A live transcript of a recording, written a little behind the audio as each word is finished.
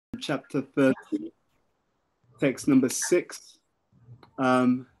chapter 30, text number 6.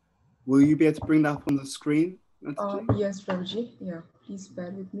 Will you be able to bring that up on the screen? Yes, Prabhuji. Yeah, please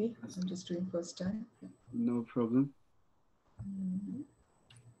bear with me. I'm just doing first time. No problem.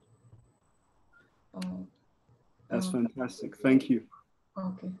 That's fantastic. Thank you.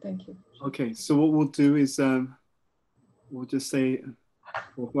 Okay, thank you. Okay, so what we'll do is we'll just say,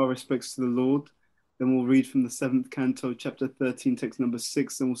 with our respects to the Lord, then we'll read from the 7th canto, chapter 13, text number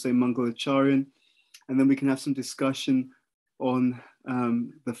 6, then we'll say Mangalacharyan, and then we can have some discussion on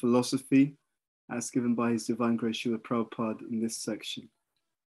the philosophy as given by His Divine Grace Srila Prabhupada in this section.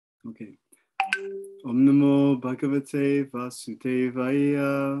 Okay. Om Namo Bhagavate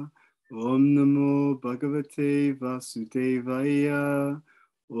Vasudevaya. Om Namo Bhagavate Vasudevaya.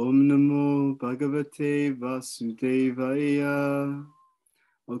 Om Namo Bhagavate Vasudevaya.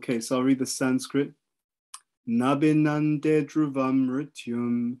 Okay, so I'll read the Sanskrit. Nabinande dhruvam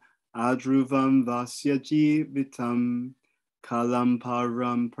mrityum adruvam vasya jivitam kalam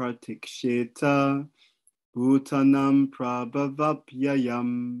param pratiksheta bhutanam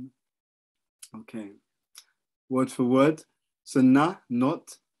prabhavapyayam. Okay, word for word. So na,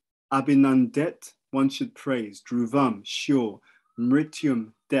 not, abhinandet, one should praise, dhruvam, sure,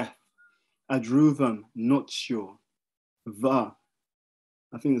 mrityum, death, adruvam, not sure, va,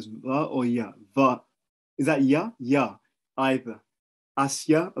 I think it's va or ya, va, is that ya? Ya, either,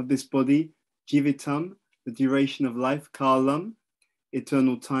 asya, of this body, jivitam, the duration of life, kalam,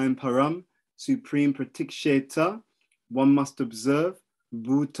 eternal time, param, supreme pratiksheta, one must observe,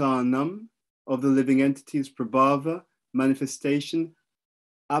 bhutanam, of the living entities, prabhava, manifestation,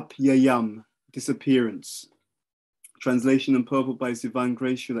 apyayam, disappearance. Translation and purport by His Divine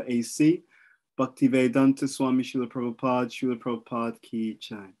Grace Srila A.C. Bhaktivedanta Swami Srila Prabhupada Ki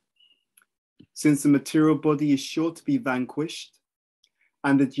Jai. Since the material body is sure to be vanquished,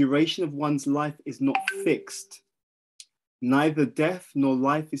 and the duration of one's life is not fixed, neither death nor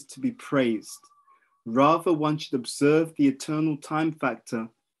life is to be praised. Rather, one should observe the eternal time factor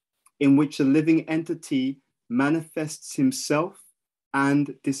in which a living entity manifests himself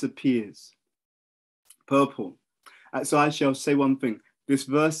and disappears. Purport. So actually, I'll say one thing. This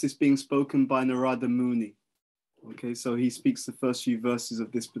verse is being spoken by Narada Muni. Okay, so he speaks the first few verses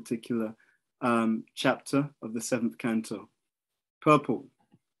of this particular chapter of the 7th canto. Purport.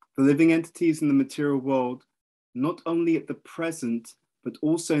 The living entities in the material world, not only at the present, but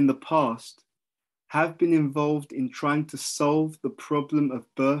also in the past, have been involved in trying to solve the problem of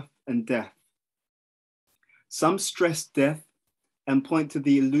birth and death. Some stress death and point to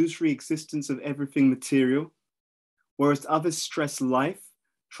the illusory existence of everything material, whereas others stress life,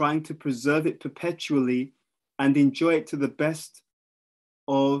 trying to preserve it perpetually and enjoy it to the best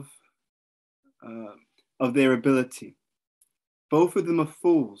of their ability. Both of them are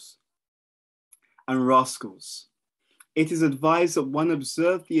fools and rascals. It is advised that one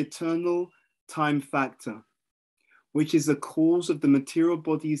observe the eternal time factor, which is the cause of the material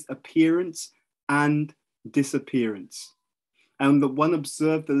body's appearance and disappearance, and that one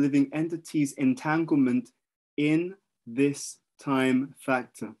observe the living entity's entanglement in this time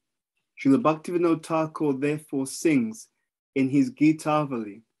factor. Srila Bhaktivinoda Thakur therefore sings in his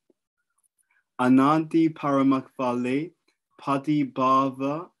Gitavali, Anadi Paramakvale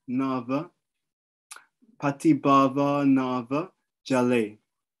Patibhava Nava Jale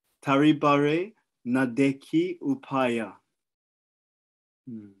Taribare Nadeki Upaya.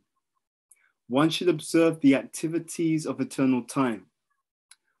 One should observe the activities of eternal time,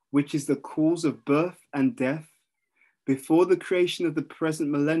 which is the cause of birth and death. Before the creation of the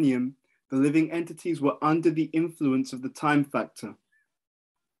present millennium, the living entities were under the influence of the time factor.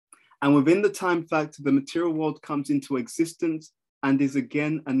 And within the time factor, the material world comes into existence and is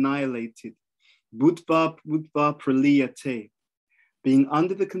again annihilated. Budva praliyate. Being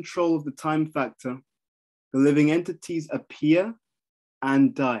under the control of the time factor, the living entities appear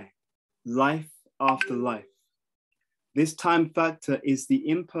and die, life after life. This time factor is the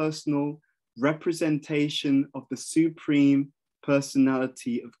impersonal representation of the Supreme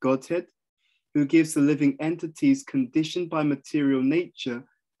Personality of Godhead, who gives the living entities conditioned by material nature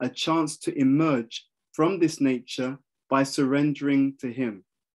a chance to emerge from this nature by surrendering to Him.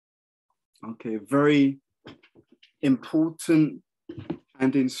 Okay, very important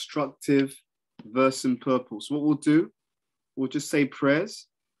and instructive verse and purpose. What we'll do, we'll just say prayers,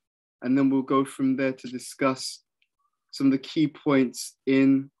 and then we'll go from there to discuss some of the key points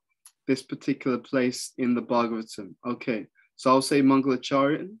in this particular place in the Bhagavatam. Okay, so I'll say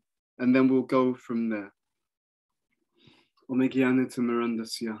Mangalacharyan, and then we'll go from there.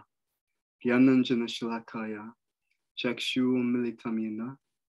 Omegyanitamirandasya, Gyananjana Shalakaya, Chakshu Militamina,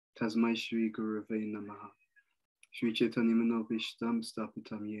 Tasmai Shri Gurave Namaha. Shri Chaitanya Manobishtam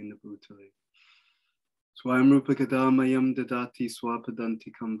Stapitam Yena Bhutale. Swayam Rupa Kadamayam Dadati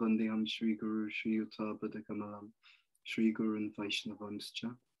Swapadantikam Vandeham Shri Guru Shri Utabadakamalam Shri Gurun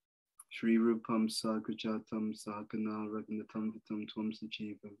Vaishnavamscha Shri Rupam Sagrajatam Sahagana Raghunatam Vitam Tvam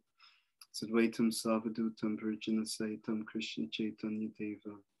Sajivam Sadvaitam Savadutam Purjana Saitam Krishna Chaitanya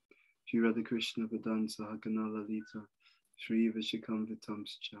Deva Shri Radha Krishna Vadan Sahagana Lalita Shri Vishakam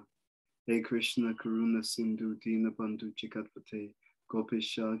Vitamscha Hey Krishna Karuna Sindhu Dina Bandhu Jagatpate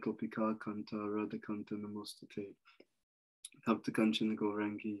Gopisha Gopika Kanta Radha Kanta Namostate Bhakta Kanchana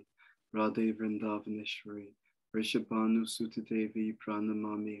Gaurangi Radhe Vrindavaneshwari Rishabhanu Sutadevi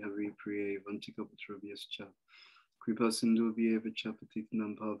Pranamami Hari Priye Vanchikapatrabhyascha Kripa Sindhu Vyeva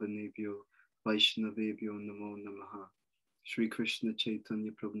Chapatitanam Bhavanebhyo Vaishnavebhyo Namo Namaha Shri Krishna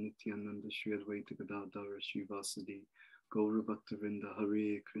Chaitanya Prabhu Nityananda Shri Advaita Gadadhara Shri Vasadi Gaura Bhaktavinda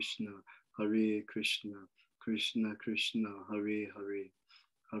Hare Krishna Krishna Krishna Hare Hare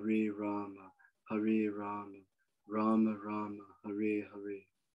Hare Rama Rama Rama Hare Hare.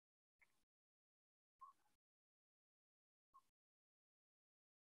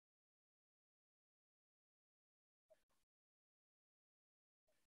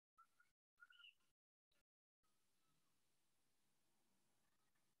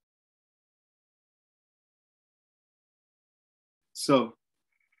 So,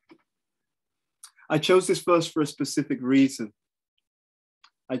 I chose this verse for a specific reason.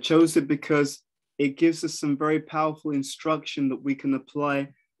 I chose it because it gives us some very powerful instruction that we can apply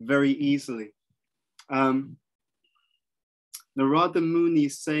very easily. Narada Muni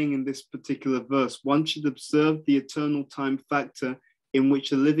is saying in this particular verse, one should observe the eternal time factor in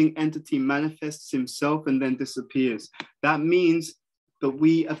which a living entity manifests himself and then disappears. That means that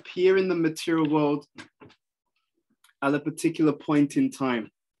we appear in the material world at a particular point in time,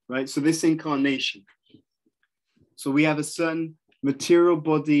 right? So this incarnation. So we have a certain material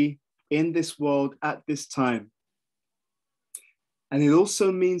body in this world at this time. And it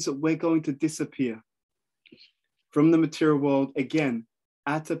also means that we're going to disappear from the material world again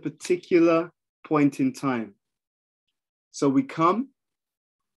at a particular point in time. So we come,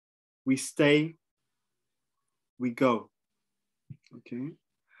 we stay, we go. Okay?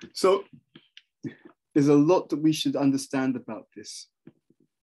 So there's a lot that we should understand about this.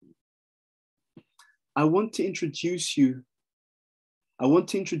 I want to introduce you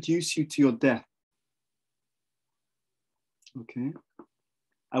to your death. Okay?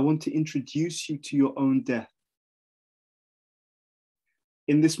 I want to introduce you to your own death.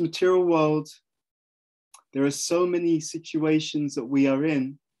 In this material world, there are so many situations that we are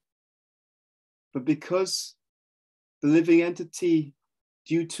in, but because the living entity,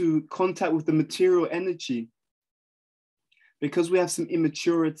 due to contact with the material energy, because we have some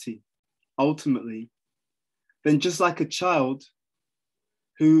immaturity, ultimately, then just like a child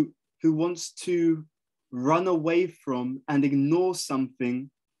who wants to run away from and ignore something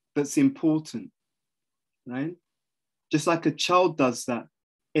that's important, right? Just like a child does that.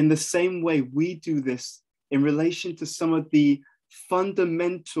 In the same way, we do this in relation to some of the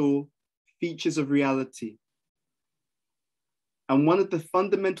fundamental features of reality. And one of the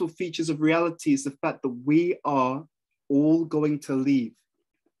fundamental features of reality is the fact that we are all going to leave.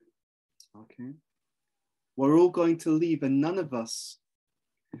 Okay? We're all going to leave, and none of us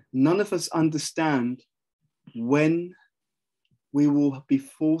understand when we will be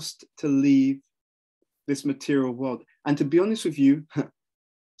forced to leave this material world. And to be honest with you,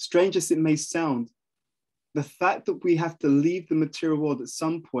 strange as it may sound, the fact that we have to leave the material world at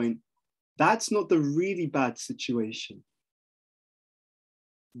some point, that's not the really bad situation.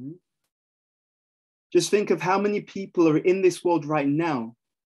 Just think of how many people are in this world right now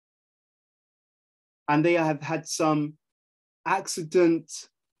and they have had some accident,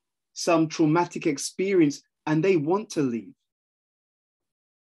 some traumatic experience, and they want to leave,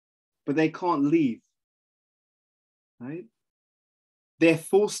 but they can't leave, right? They're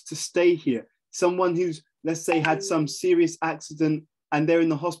forced to stay here. Someone who's, let's say, had some serious accident and they're in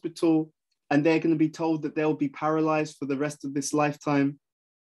the hospital and they're going to be told that they'll be paralyzed for the rest of this lifetime.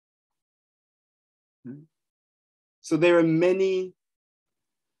 So there are many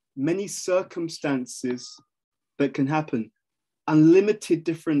circumstances that can happen, unlimited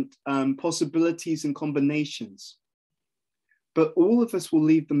different possibilities and combinations. But all of us will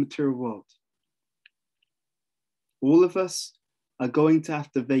leave the material world. All of us are going to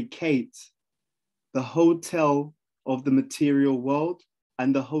have to vacate the hotel of the material world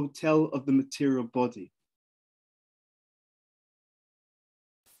and the hotel of the material body.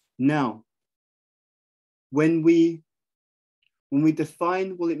 Now, when we when we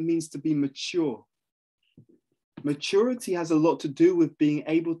define what it means to be mature, maturity has a lot to do with being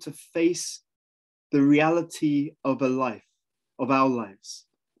able to face the reality of a life, of our lives.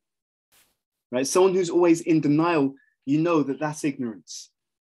 Right? Someone who's always in denial, you know that that's ignorance.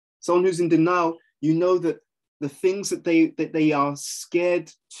 Someone who's in denial, you know that the things that they are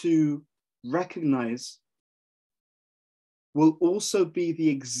scared to recognize will also be the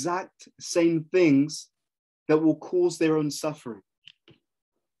exact same things that will cause their own suffering.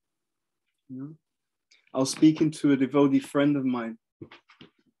 You know? I was speaking to a devotee friend of mine,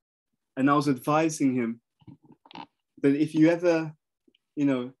 and I was advising him that if you ever,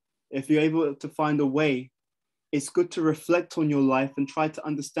 if you're able to find a way, it's good to reflect on your life and try to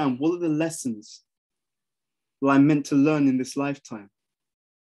understand what are the lessons that I'm meant to learn in this lifetime.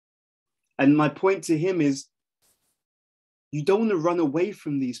 And my point to him is, you don't want to run away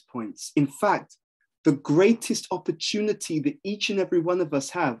from these points. In fact, the greatest opportunity that each and every one of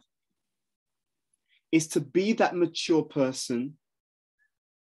us have is to be that mature person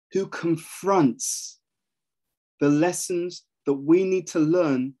who confronts the lessons that we need to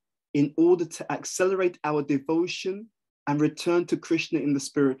learn in order to accelerate our devotion and return to Krishna in the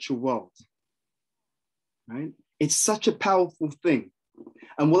spiritual world. Right? It's such a powerful thing.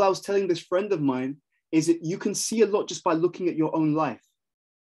 And what I was telling this friend of mine is that you can see a lot just by looking at your own life.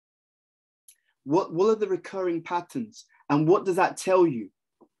 What are the recurring patterns? And what does that tell you?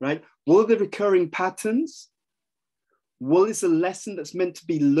 Right? What are the recurring patterns? What is the lesson that's meant to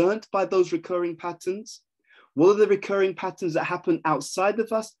be learnt by those recurring patterns? What are the recurring patterns that happen outside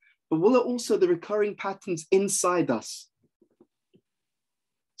of us? But what are also the recurring patterns inside us?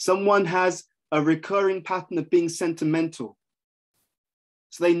 Someone has a recurring pattern of being sentimental.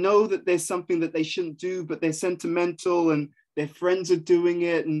 So they know that there's something that they shouldn't do, but they're sentimental and their friends are doing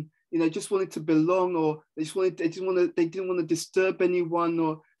it and just wanted to belong, or they didn't want to disturb anyone,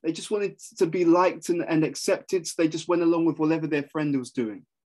 or they just wanted to be liked and accepted. So they just went along with whatever their friend was doing.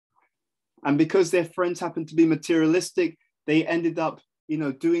 And because their friends happened to be materialistic, they ended up,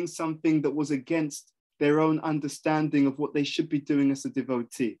 doing something that was against their own understanding of what they should be doing as a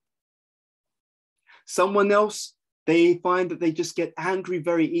devotee. Someone else, they find that they just get angry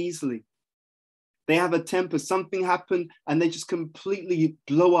very easily. They have a temper, something happened, and they just completely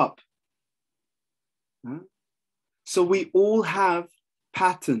blow up. Huh? So we all have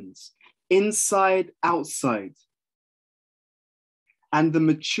patterns, inside, outside. And the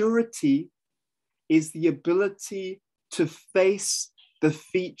maturity is the ability to face the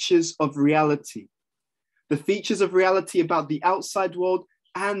features of reality. The features of reality about the outside world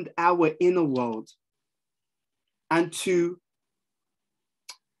and our inner world. And to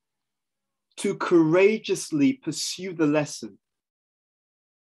courageously pursue the lesson.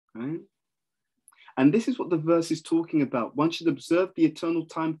 Right? And this is what the verse is talking about. One should observe the eternal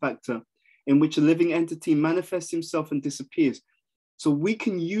time factor in which a living entity manifests himself and disappears. So we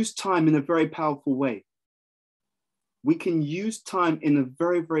can use time in a very powerful way. We can use time in a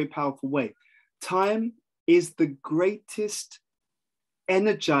very, very powerful way. Time is the greatest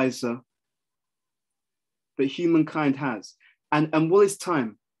energizer that humankind has. And what is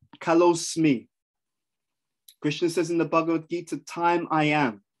time? Kalosmi. Krishna says in the Bhagavad Gita, time I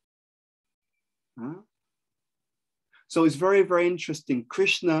am. Huh? So it's very, very interesting.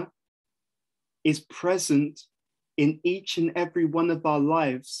 Krishna is present in each and every one of our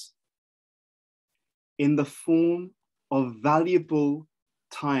lives in the form of valuable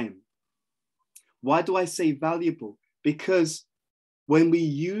time. Why do I say valuable? Because when we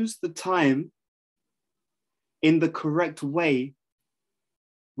use the time in the correct way,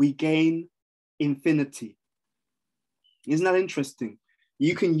 we gain infinity. Isn't that interesting?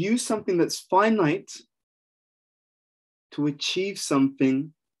 You can use something that's finite to achieve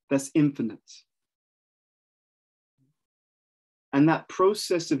something that's infinite. And that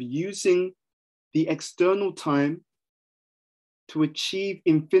process of using the external time to achieve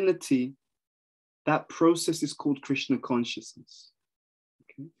infinity, that process is called Krishna consciousness.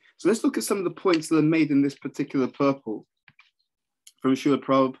 Okay? So let's look at some of the points that are made in this particular purport from Srila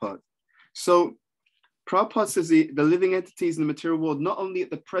Prabhupada. So Prabhupada says the living entities in the material world, not only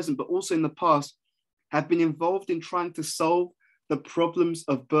at the present, but also in the past, have been involved in trying to solve the problems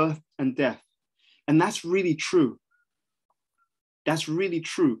of birth and death. And that's really true. That's really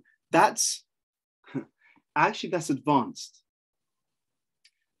true. That's advanced.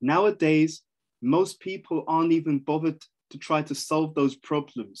 Nowadays, most people aren't even bothered to try to solve those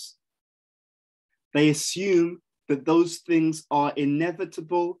problems. They assume that those things are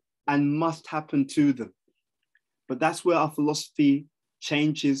inevitable and must happen to them. But that's where our philosophy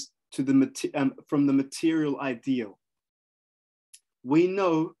changes to from the material ideal. we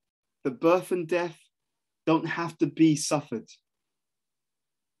know that birth and death don't have to be suffered.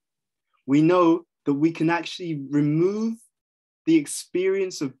 We know that we can actually remove the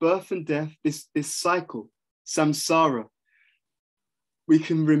experience of birth and death, this cycle, samsara. We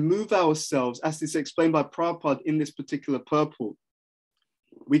can remove ourselves, as is explained by Prabhupada in this particular purport.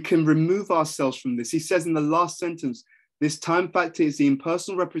 We can remove ourselves from this. He says in the last sentence, this time factor is the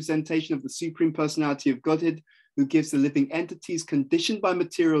impersonal representation of the Supreme Personality of Godhead, who gives the living entities conditioned by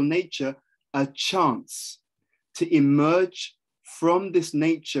material nature a chance to emerge from this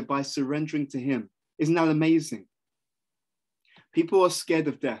nature by surrendering to him. Isn't that amazing? People are scared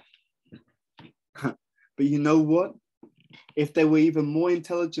of death. But you know what? If they were even more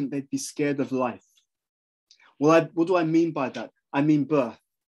intelligent, they'd be scared of life. Well, what do I mean by that? I mean birth.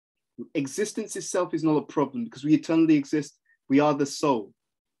 Existence itself is not a problem because we eternally exist. We are the soul.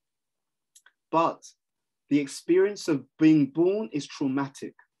 But the experience of being born is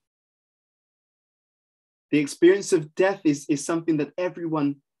traumatic. The experience of death is something that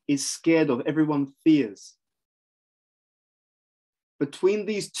everyone is scared of, everyone fears. Between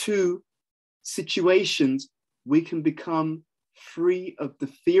these two situations, we can become free of the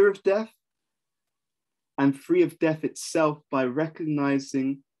fear of death and free of death itself by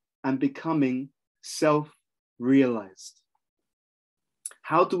recognizing and becoming self-realized.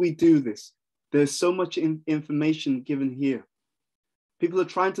 How do we do this? There's so much information given here. People are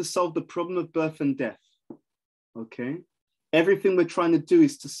trying to solve the problem of birth and death. Okay? Everything we're trying to do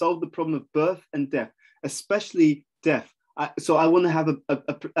is to solve the problem of birth and death, especially death. So I want to have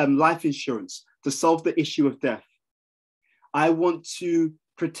a life insurance to solve the issue of death. I want to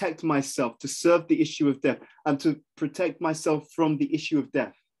protect myself to serve the issue of death and to protect myself from the issue of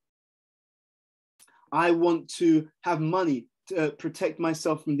death. I want to have money to protect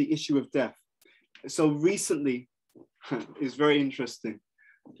myself from the issue of death. So recently, it's very interesting.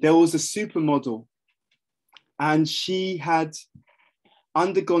 There was a supermodel and she had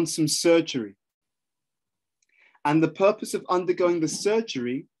undergone some surgery. And the purpose of undergoing the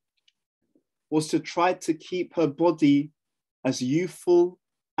surgery was to try to keep her body as youthful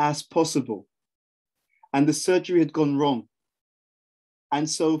as possible. And the surgery had gone wrong. And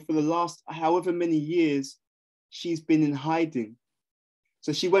so for the last however many years, she's been in hiding.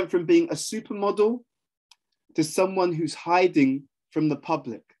 So she went from being a supermodel to someone who's hiding from the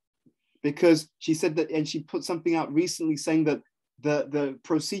public. Because she said that, and she put something out recently saying that the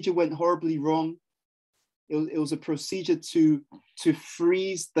procedure went horribly wrong. It was a procedure to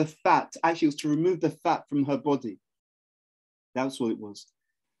freeze the fat. Actually, it was to remove the fat from her body. That's what it was.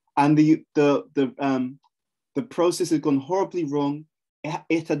 And the process had gone horribly wrong.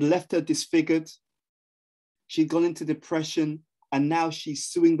 It had left her disfigured. She'd gone into depression, and now she's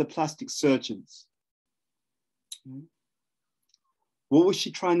suing the plastic surgeons. What was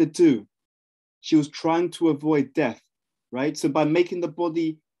she trying to do? She was trying to avoid death, right? So by making the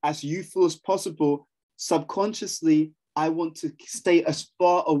body as youthful as possible, subconsciously, I want to stay as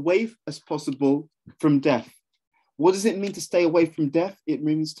far away as possible from death. What does it mean to stay away from death? It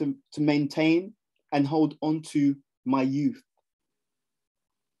means to maintain and hold on to my youth.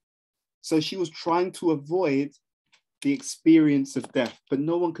 So she was trying to avoid the experience of death, but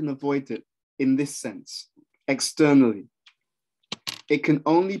no one can avoid it in this sense, externally. It can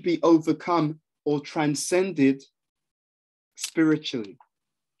only be overcome or transcended spiritually.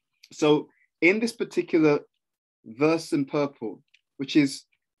 So in this particular verse in purple, which is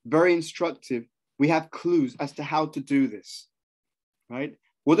very instructive, we have clues as to how to do this, right?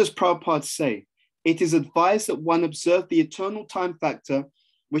 What does Prabhupada say? It is advised that one observe the eternal time factor,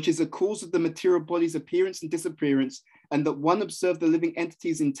 which is a cause of the material body's appearance and disappearance, and that one observe the living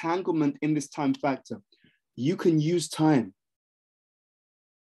entity's entanglement in this time factor. You can use time.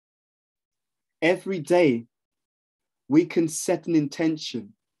 Every day, we can set an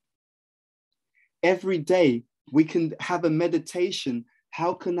intention. Every day, we can have a meditation.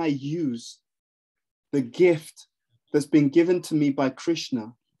 How can I use the gift that's been given to me by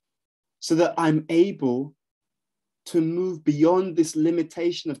Krishna so that I'm able to move beyond this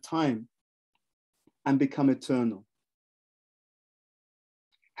limitation of time and become eternal?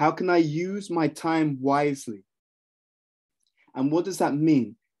 How can I use my time wisely? And what does that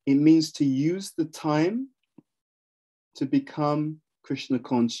mean? It means to use the time to become Krishna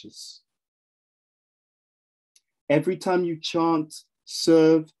conscious. Every time you chant,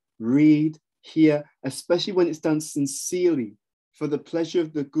 serve, read, hear, especially when it's done sincerely for the pleasure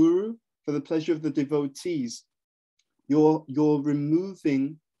of the guru, for the pleasure of the devotees, you're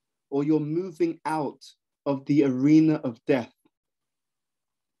removing or you're moving out of the arena of death.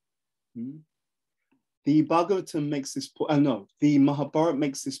 The Bhagavatam makes this point. No, the Mahabharata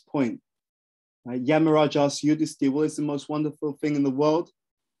makes this point. Yamaraj asks Yudhisthira, what is the most wonderful thing in the world?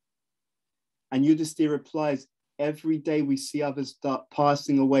 And Yudhisthira replies, every day we see others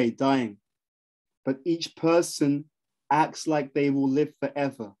passing away, dying. But each person acts like they will live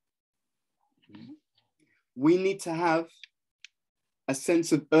forever. We need to have a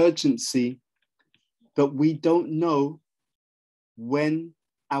sense of urgency that we don't know when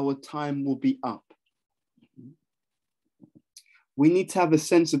our time will be up. We need to have a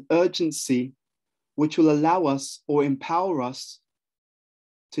sense of urgency which will allow us or empower us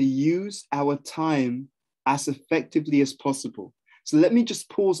to use our time as effectively as possible. So let me just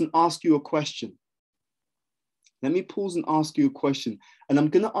pause and ask you a question. Let me pause and ask you a question. And I'm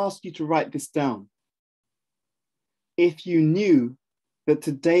going to ask you to write this down. If you knew that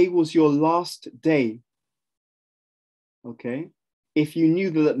today was your last day, okay? If you knew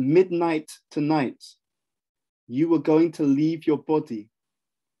that at midnight tonight, you were going to leave your body,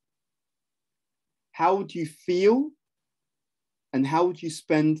 how would you feel and how would you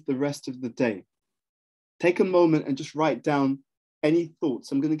spend the rest of the day? Take a moment and just write down any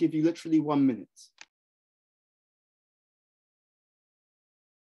thoughts. I'm going to give you literally 1 minute.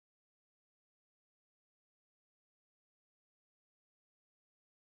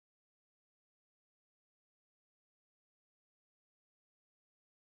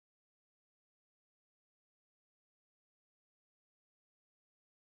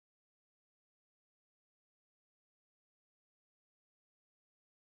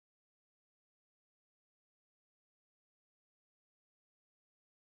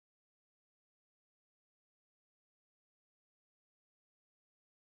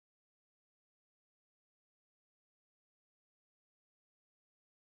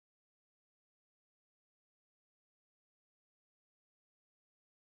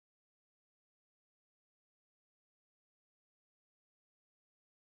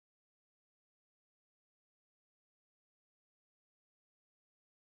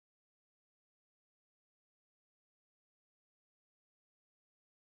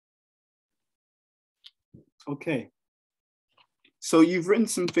 Okay. So you've written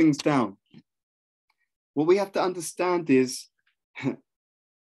some things down. What we have to understand is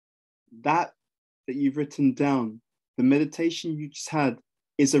that you've written down, the meditation you just had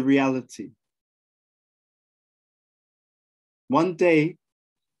is a reality. One day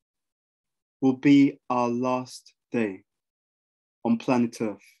will be our last day on planet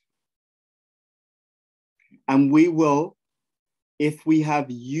Earth. And we will, if we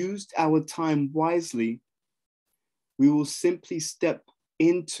have used our time wisely, we will simply step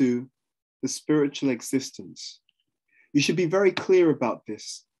into the spiritual existence. You should be very clear about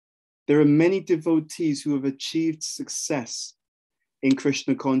this. There are many devotees who have achieved success in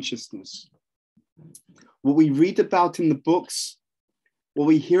Krishna consciousness. What we read about in the books, what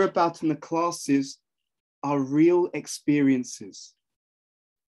we hear about in the classes are real experiences.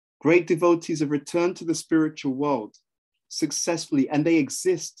 Great devotees have returned to the spiritual world successfully, and they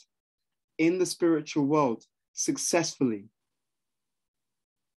exist in the spiritual world successfully.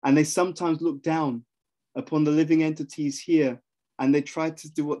 And they sometimes look down upon the living entities here, and they try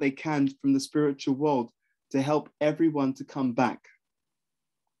to do what they can from the spiritual world to help everyone to come back.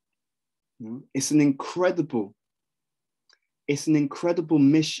 It's an incredible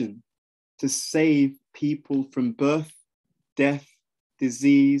mission to save people from birth, death,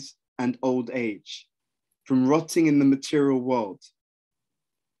 disease, and old age, from rotting in the material world.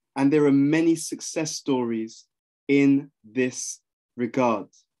 And there are many success stories in this regard.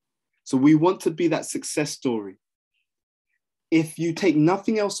 So we want to be that success story. If you take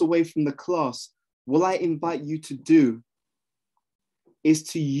nothing else away from the class, what I invite you to do is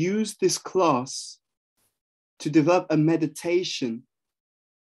to use this class to develop a meditation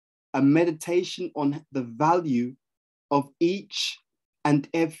on the value of each and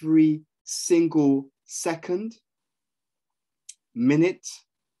every single second, minute,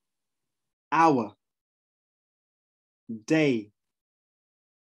 hour, day,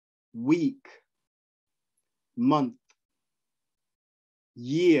 week, month,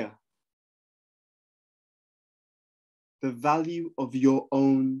 year, the value of your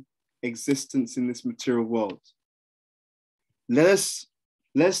own existence in this material world. Let's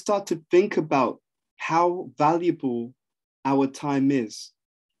start to think about how valuable our time is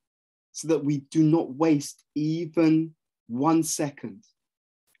so that we do not waste even 1 second,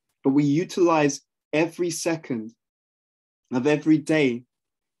 but we utilize every second of every day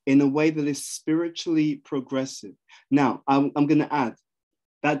in a way that is spiritually progressive. Now, I'm going to add,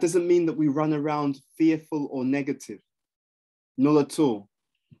 that doesn't mean that we run around fearful or negative. Not at all.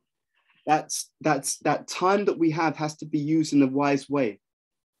 that time that we have has to be used in a wise way.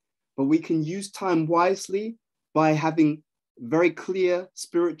 But we can use time wisely by having very clear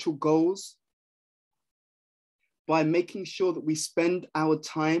spiritual goals, by making sure that we spend our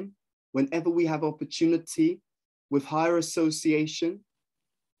time whenever we have opportunity with higher association,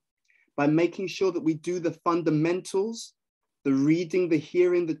 by making sure that we do the fundamentals, the reading, the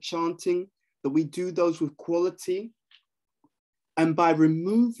hearing, the chanting, that we do those with quality, and by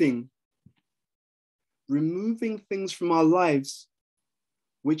removing things from our lives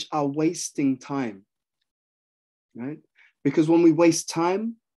which are wasting time, right? Because when we waste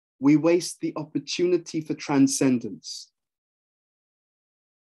time, we waste the opportunity for transcendence.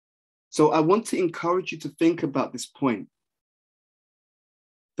 So I want to encourage you to think about this point,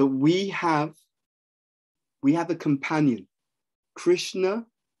 that we have a companion. Krishna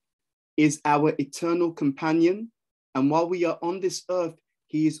is our eternal companion. And while we are on this earth,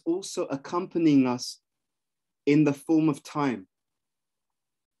 he is also accompanying us in the form of time.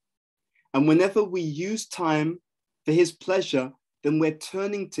 And whenever we use time for his pleasure, then we're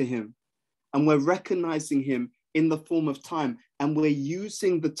turning to him and we're recognizing him in the form of time. And we're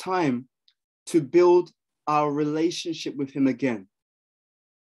using the time to build our relationship with him again.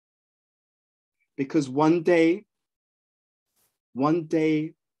 Because one day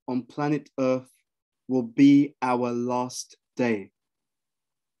on planet Earth will be our last day.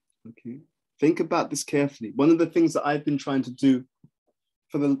 Okay, think about this carefully. One of the things that I've been trying to do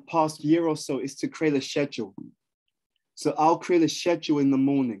for the past year or so is to create a schedule. So I'll create a schedule in the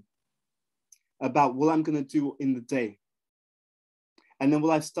morning about what I'm going to do in the day. And then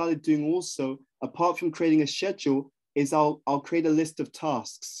what I've started doing also, apart from creating a schedule, is I'll create a list of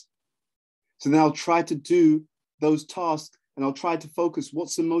tasks. So then I'll try to do those tasks and I'll try to focus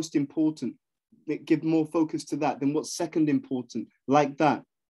what's the most important, give more focus to that, then what's second important, like that.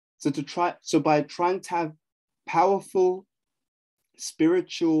 So by trying to have powerful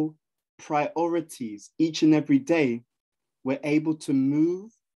spiritual priorities each and every day, we're able to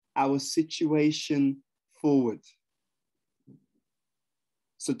move our situation forward.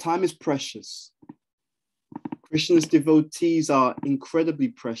 So time is precious. Krishna's devotees are incredibly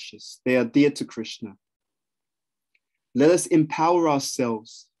precious. They are dear to Krishna. Let us empower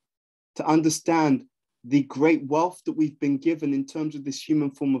ourselves to understand the great wealth that we've been given in terms of this human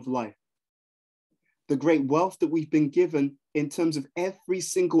form of life. The great wealth that we've been given in terms of every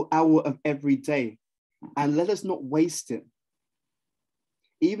single hour of every day. And let us not waste it.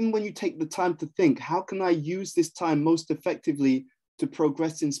 Even when you take the time to think, how can I use this time most effectively to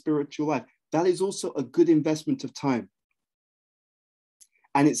progress in spiritual life? That is also a good investment of time.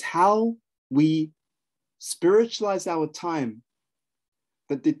 And it's how we spiritualize our time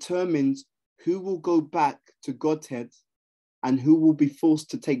that determines who will go back to Godhead and who will be forced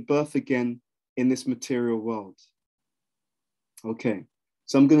to take birth again in this material world. Okay,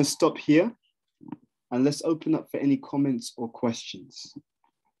 so I'm going to stop here and let's open up for any comments or questions.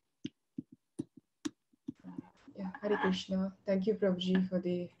 Yeah, Hare Krishna. Thank you, Prabhuji, for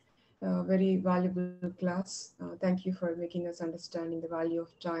the very valuable class. Thank you for making us understanding the value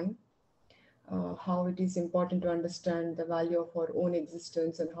of time, how it is important to understand the value of our own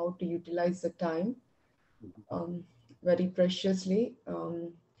existence and how to utilize the time very preciously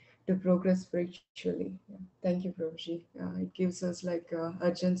to progress spiritually. Yeah. Thank you, Prabhuji. It gives us like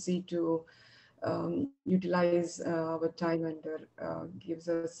urgency to utilize our time and gives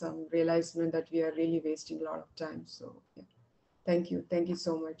us some realization that we are really wasting a lot of time. So yeah, thank you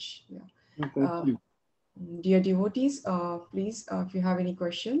so much. Yeah. Thank you. Dear devotees, please, if you have any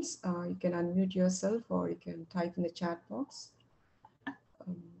questions, you can unmute yourself or you can type in the chat box.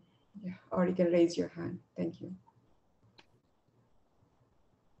 Yeah, or you can raise your hand. Thank you.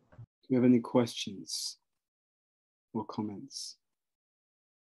 Do you have any questions or comments?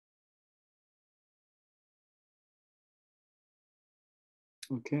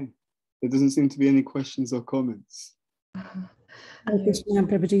 Okay, there doesn't seem to be any questions or comments. Krishna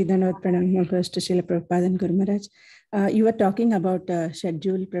Prabhuji, Dhanavad Pranam first to Srila Prabhupada and Guru Maharaj. You were talking about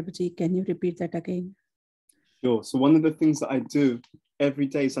schedule, Prabhuji. Can you repeat that again? Sure. So one of the things that I do every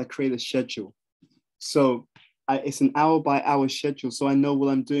day is I create a schedule. So it's an hour by hour schedule. So I know what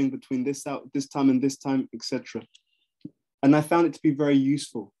I'm doing between this time and this time, etc. And I found it to be very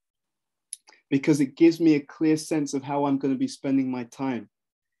useful because it gives me a clear sense of how I'm going to be spending my time.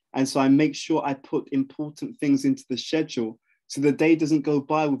 And so I make sure I put important things into the schedule so the day doesn't go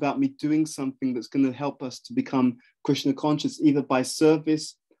by without me doing something that's going to help us to become Krishna conscious, either by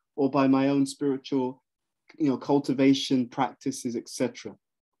service or by my own spiritual, cultivation practices, etc.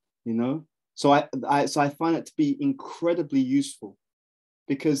 So I find it to be incredibly useful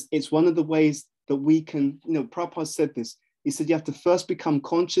because it's one of the ways that we can, Prabhupada said this. He said you have to first become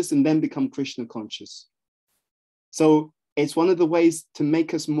conscious and then become Krishna conscious. So it's one of the ways to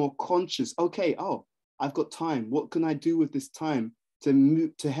make us more conscious. Okay, I've got time. What can I do with this time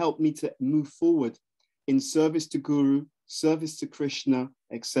to help me to move forward in service to Guru, service to Krishna,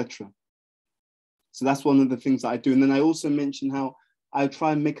 etc. So that's one of the things that I do. And then I also mentioned how I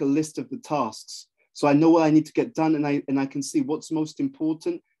try and make a list of the tasks. So I know what I need to get done, and I can see what's most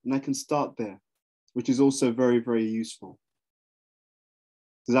important, and I can start there, which is also very, very useful.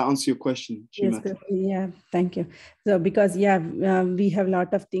 Does that answer your question, Shrimati? Yes, yeah, thank you. So because, we have a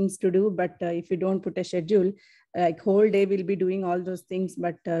lot of things to do, but if you don't put a schedule, like whole day we'll be doing all those things,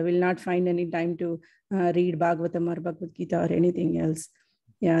 but we'll not find any time to read Bhagavatam or Bhagavad Gita or anything else.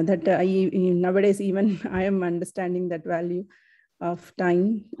 Yeah, that nowadays even I am understanding that value of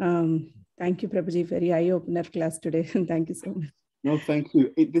time. Thank you, Prabhuji, very eye-opener class today. Thank you so much. No, thank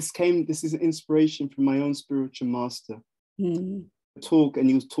you. This is an inspiration from my own spiritual master. Talk, and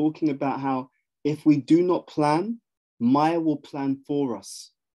he was talking about how if we do not plan, Maya will plan for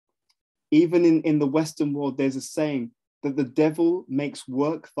us. Even in the Western world, there's a saying that the devil makes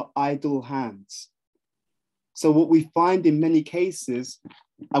work for idle hands. So what we find in many cases,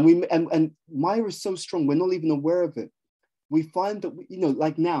 and Maya is so strong, we're not even aware of it. We find that,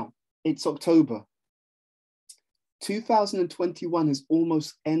 like now, it's October. 2021 has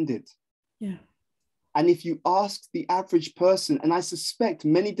almost ended. Yeah. And if you ask the average person, and I suspect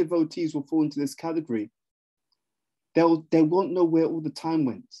many devotees will fall into this category, they won't know where all the time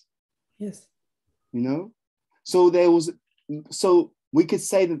went. Yes. So we could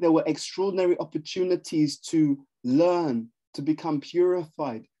say that there were extraordinary opportunities to learn, to become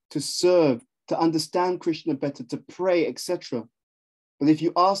purified, to serve, to understand Krishna better, to pray, etc. But if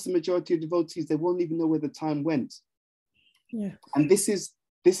you ask the majority of devotees, they won't even know where the time went. Yeah. And this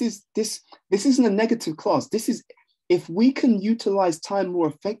isn't a negative class. This is, if we can utilize time more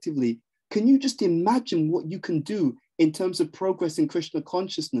effectively, can you just imagine what you can do in terms of progress in Krishna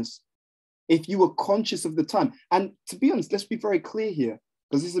consciousness if you were conscious of the time? And to be honest, let's be very clear here,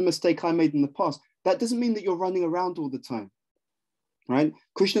 because this is a mistake I made in the past. That doesn't mean that you're running around all the time, right?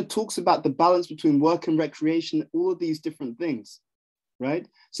 Krishna talks about the balance between work and recreation, all of these different things, right?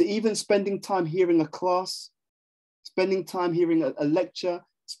 So even spending time hearing a class, spending time hearing a lecture,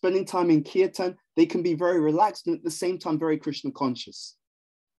 spending time in kirtan, they can be very relaxed and at the same time very Krishna conscious.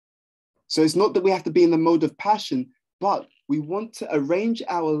 So it's not that we have to be in the mode of passion, but we want to arrange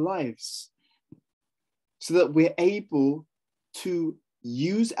our lives so that we're able to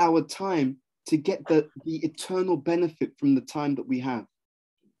use our time to get the eternal benefit from the time that we have.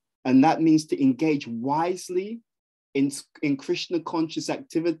 And that means to engage wisely in Krishna conscious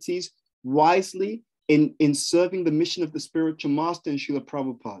activities, wisely in serving the mission of the spiritual master and Srila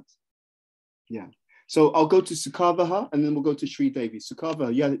Prabhupada. Yeah. So I'll go to Sukavaha and then we'll go to Sri Devi.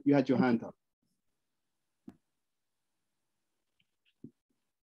 Sukavaha, you had your hand up.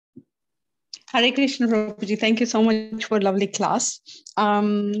 Hare Krishna, Prabhuji. Thank you so much for a lovely class.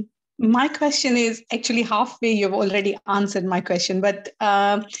 My question is actually halfway, you've already answered my question, but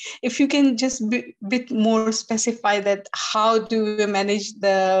if you can just be a bit more specify that how do we manage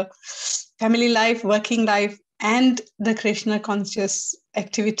the family life, working life, and the Krishna conscious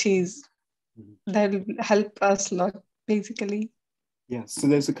activities that will help us a lot, basically. Yeah, so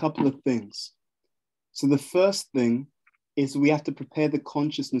there's a couple of things. So the first thing is we have to prepare the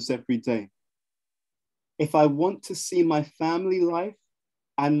consciousness every day. If I want to see my family life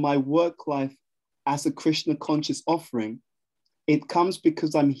and my work life as a Krishna conscious offering, it comes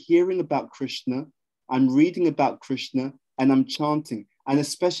because I'm hearing about Krishna, I'm reading about Krishna, and I'm chanting. And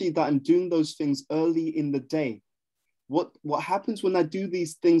especially that I'm doing those things early in the day. What happens when I do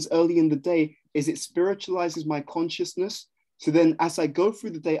these things early in the day is it spiritualizes my consciousness. So then as I go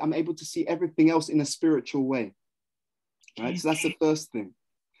through the day, I'm able to see everything else in a spiritual way. Right? So that's the first thing.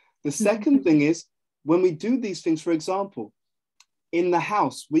 The second thing is when we do these things, for example, in the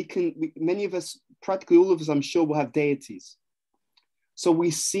house, many of us, practically all of us, I'm sure, will have deities. So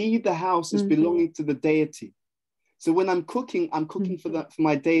we see the house as belonging to the deity. So when I'm cooking for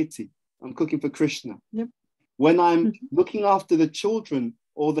my deity. I'm cooking for Krishna. Yep. When I'm looking after the children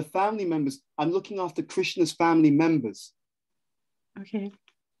or the family members, I'm looking after Krishna's family members. Okay.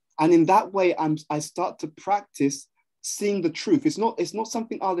 And in that way, I start to practice seeing the truth. It's not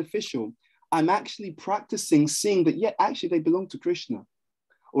something artificial. I'm actually practicing seeing that, yeah, actually they belong to Krishna.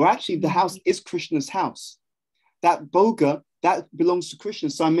 Or actually the house is Krishna's house. That boga, that belongs to Krishna,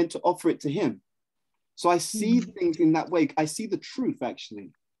 so I'm meant to offer it to him. So I see things in that way. I see the truth,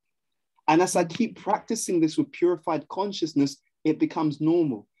 actually. And as I keep practicing this with purified consciousness, it becomes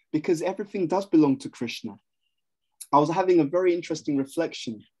normal because everything does belong to Krishna. I was having a very interesting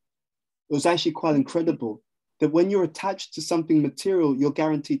reflection. It was actually quite incredible that when you're attached to something material, you're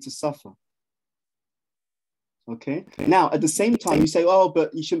guaranteed to suffer. Okay. Now, at the same time, you say, oh,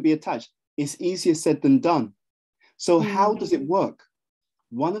 but you shouldn't be attached. It's easier said than done. So how does it work?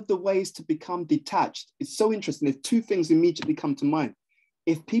 One of the ways to become detached, it's so interesting. There's two things immediately come to mind.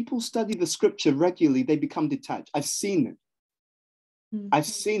 If people study the scripture regularly, they become detached. I've seen it. I've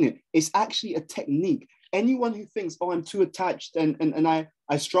seen it. It's actually a technique. Anyone who thinks, oh, I'm too attached and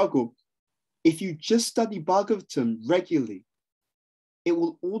I struggle, if you just study Bhagavatam regularly, it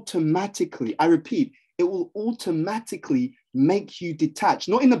will automatically, I repeat, it will automatically make you detached,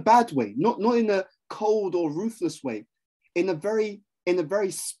 not in a bad way, not in a cold or ruthless way, in a very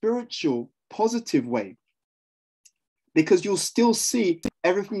spiritual, positive way. Because you'll still see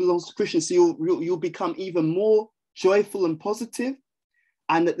everything belongs to Krishna. So you'll become even more joyful and positive.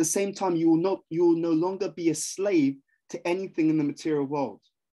 And at the same time, you will no longer be a slave to anything in the material world.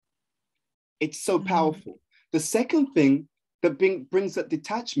 It's so powerful. The second thing that brings that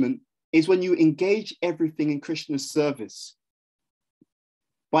detachment is when you engage everything in Krishna's service.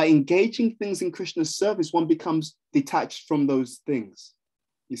 By engaging things in Krishna's service, one becomes detached from those things.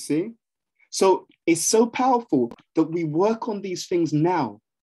 You see? So it's so powerful that we work on these things now.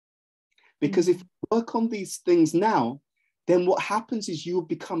 Because if we work on these things now, then what happens is you will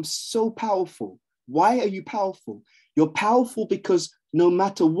become so powerful. Why are you powerful? You're powerful because no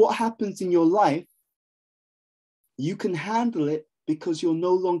matter what happens in your life, you can handle it because you're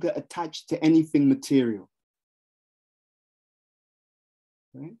no longer attached to anything material.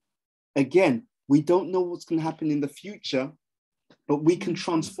 Right? Again, we don't know what's going to happen in the future, but we can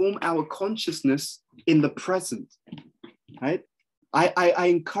transform our consciousness in the present. Right? I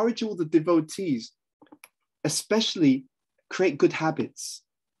encourage all the devotees, especially create good habits.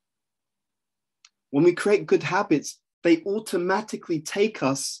 When we create good habits, they automatically take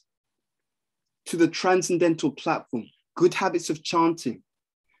us to the transcendental platform. Good habits of chanting,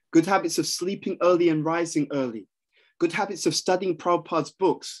 good habits of sleeping early and rising early, good habits of studying Prabhupada's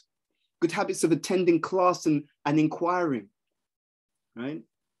books, good habits of attending class and inquiring, right?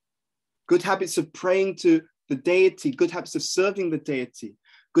 Good habits of praying to the deity, good habits of serving the deity,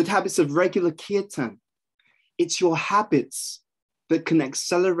 good habits of regular kirtan. It's your habits that can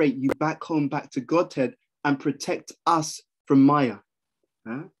accelerate you back home, back to Godhead, and protect us from Maya.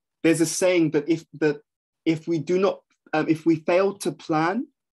 There's a saying that if we fail to plan,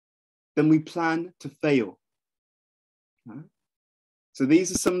 then we plan to fail. So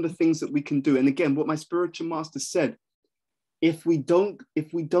these are some of the things that we can do. And again, what my spiritual master said, if we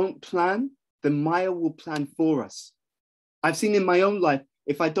don't plan, then Maya will plan for us. I've seen in my own life,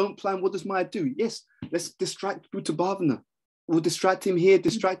 if I don't plan, what does Maya do? Yes, let's distract Bhuta Bhavana. We'll distract him here,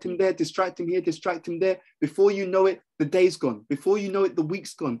 distract him there, distract him here, distract him there. Before you know it, the day's gone. Before you know it, the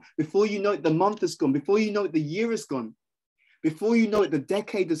week's gone. Before you know it, the month is gone. Before you know it, the year is gone. Before you know it, the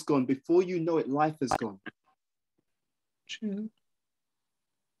decade is gone. Before you know it, life is gone. True.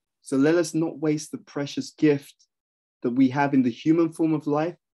 So let us not waste the precious gift that we have in the human form of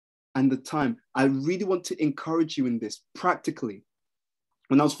life and the time. I really want to encourage you in this practically.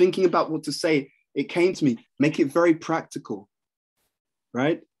 When I was thinking about what to say, it came to me, make it very practical,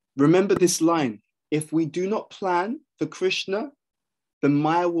 right? Remember this line, if we do not plan for Krishna, then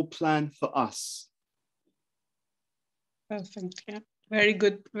Maya will plan for us. Perfect. Yeah. Very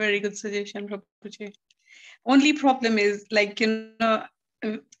good suggestion, Prabhuji. Only problem is,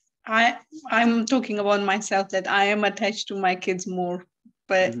 I'm talking about myself, that I am attached to my kids more,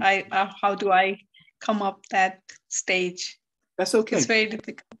 but how do I come up that stage? That's okay. It's very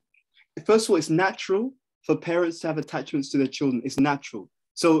difficult. First of all, it's natural for parents to have attachments to their children. It's natural.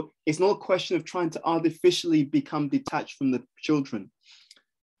 So it's not a question of trying to artificially become detached from the children.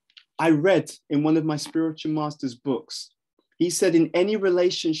 I read in one of my spiritual master's books, he said in any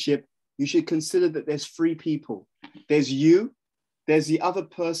relationship, you should consider that there's three people. There's you, there's the other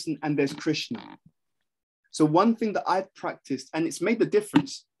person, and there's Krishna. So one thing that I've practiced, and it's made the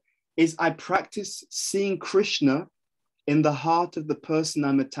difference, is I practice seeing Krishna in the heart of the person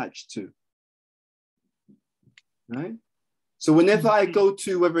I'm attached to. Right? So whenever I go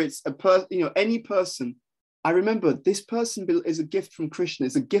to, whether it's a person, any person, I remember this person is a gift from Krishna,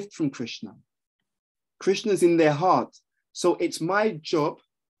 is a gift from Krishna. Krishna's in their heart. So it's my job,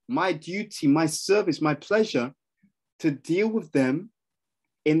 my duty, my service, my pleasure to deal with them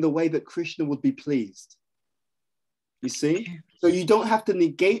in the way that Krishna would be pleased. You see? So you don't have to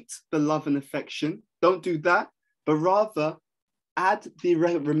negate the love and affection. Don't do that. But rather add the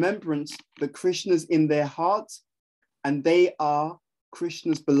remembrance that Krishna's in their heart and they are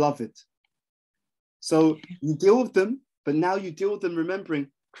Krishna's beloved. So you deal with them, but now you deal with them remembering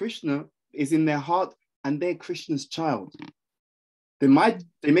Krishna is in their heart and they're Krishna's child. They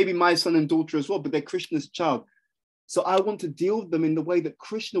may be my son and daughter as well, but they're Krishna's child. So I want to deal with them in the way that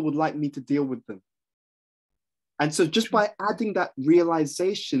Krishna would like me to deal with them. And so just by adding that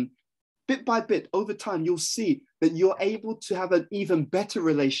realization, bit by bit, over time, you'll see that you're able to have an even better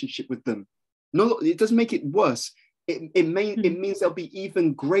relationship with them. No, it doesn't make it worse. It means there'll be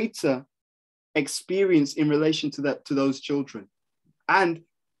even greater experience in relation to those children. And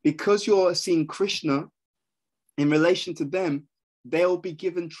because you're seeing Krishna in relation to them, they'll be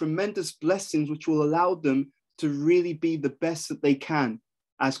given tremendous blessings, which will allow them to really be the best that they can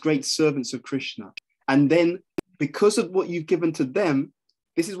as great servants of Krishna. And then because of what you've given to them,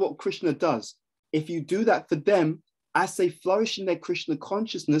 this is what Krishna does. If you do that for them, as they flourish in their Krishna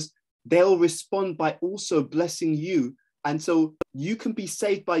consciousness, they'll respond by also blessing you. And so you can be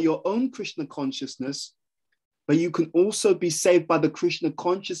saved by your own Krishna consciousness, but you can also be saved by the Krishna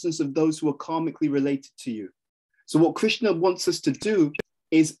consciousness of those who are karmically related to you. So what Krishna wants us to do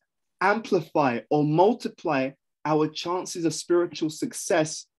is amplify or multiply our chances of spiritual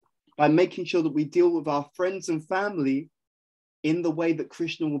success by making sure that we deal with our friends and family in the way that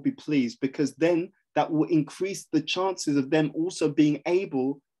Krishna will be pleased, because then that will increase the chances of them also being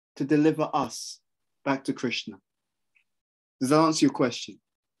able to deliver us back to Krishna. Does that answer your question?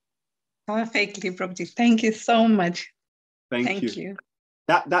 Perfectly, Prabhuji. Thank you so much. Thank you.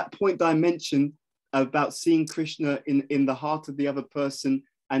 That point that I mentioned about seeing Krishna in the heart of the other person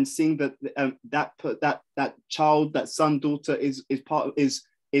and seeing that that child, that son, daughter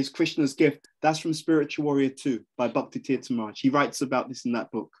is Krishna's gift. That's from Spiritual Warrior 2 by Bhakti Tirtha Maharaj. He writes about this in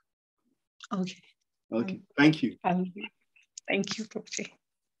that book. Okay. Thank you. Thank you, Prabhuji.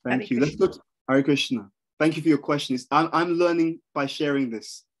 Thank you. Let's look. Hare Krishna. Thank you for your questions. I'm learning by sharing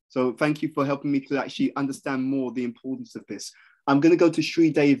this. So thank you for helping me to actually understand more the importance of this. I'm going to go to Sri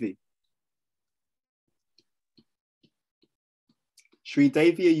Devi. Sri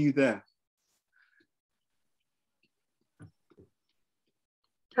Devi, are you there?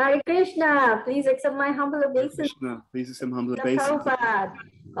 Hare Krishna, please accept my humble obeisance. Krishna, please accept my humble obeisance.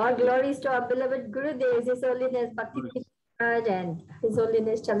 All glories to our beloved Gurudev, His Holiness Bhakti Maharaj and His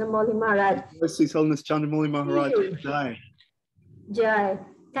Holiness Candramauli Maharaj. His Holiness Candramauli Maharaj. Jai. Jai.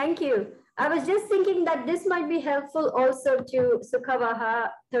 Thank you. I was just thinking that this might be helpful also to Sukhavaha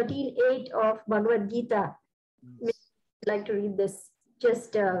 13.8 of Bhagavad Gita. I'd like to read this.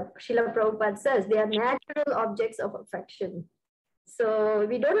 Just Srila Prabhupada says, they are natural objects of affection. So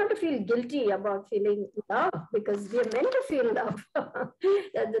we don't have to feel guilty about feeling love because we are meant to feel love.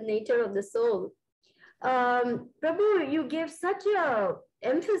 That's the nature of the soul. Prabhu, you gave such a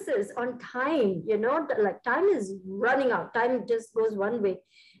emphasis on time, like time is running out. Time just goes one way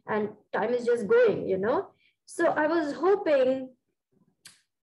and time is just going, So I was hoping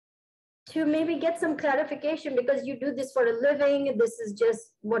to maybe get some clarification because you do this for a living. This is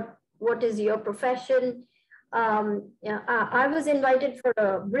just what is your profession? I was invited for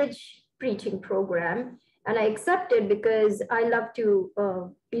a bridge preaching program and I accepted because I love to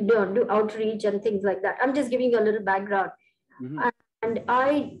do outreach and things like that. I'm just giving you a little background. Mm-hmm. And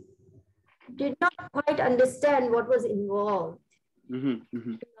I did not quite understand what was involved. Mm-hmm.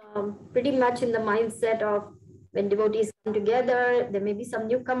 Mm-hmm. Pretty much in the mindset of when devotees come together, there may be some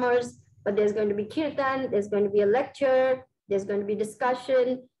newcomers, but there's going to be kirtan, there's going to be a lecture, there's going to be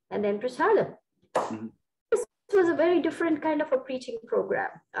discussion, and then prasadam. Mm-hmm. This was a very different kind of a preaching program.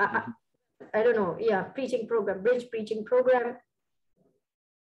 Mm-hmm. I don't know, preaching program, bridge preaching program.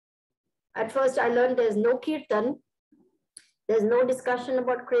 At first I learned there's no kirtan, there's no discussion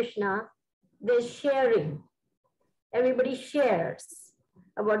about Krishna, there's sharing. Everybody shares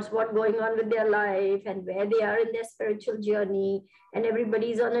about what's going on with their life and where they are in their spiritual journey, and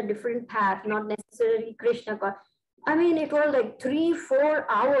everybody's on a different path, not necessarily Krishna. I mean, it was like 3-4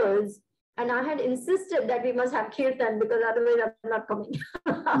 hours, and I had insisted that we must have kirtan because otherwise I'm not coming.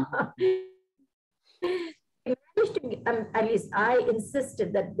 At least I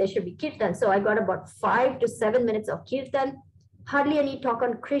insisted that there should be kirtan. So I got about 5 to 7 minutes of kirtan, hardly any talk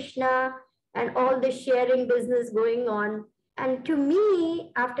on Krishna, and all the sharing business going on. And to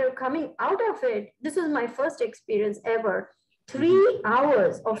me, after coming out of it, this was my first experience ever, 3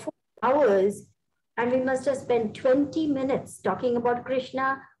 hours or 4 hours, and we must have spent 20 minutes talking about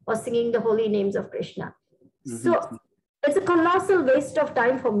Krishna or singing the holy names of Krishna. Mm-hmm. So it's a colossal waste of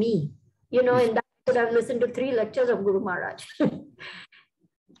time for me. In that I could have listened to 3 lectures of Guru Maharaj.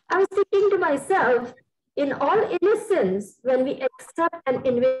 I was thinking to myself, in all innocence, when we accept an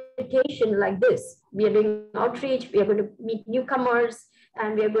invitation like this, we are doing outreach, we are going to meet newcomers,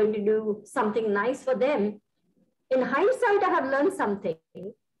 and we are going to do something nice for them. In hindsight, I have learned something,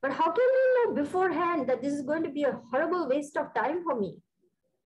 but how can we know beforehand that this is going to be a horrible waste of time for me?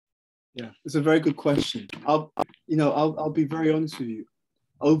 Yeah, it's a very good question. I'll be very honest with you.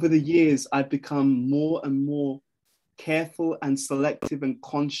 Over the years, I've become more and more careful and selective and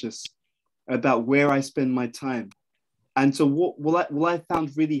conscious about where I spend my time. And so what I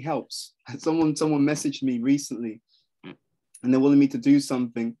found really helps. Someone messaged me recently and they wanted me to do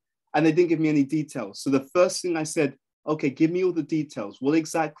something and they didn't give me any details. So the first thing I said, okay, give me all the details. What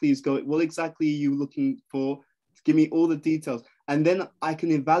exactly are you looking for? Give me all the details. And then I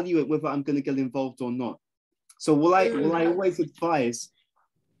can evaluate whether I'm going to get involved or not. So what I always advise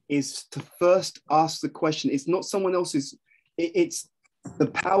is to first ask the question. It's not someone else's, it's the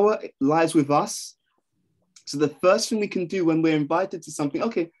power lies with us. So the first thing we can do when we're invited to something,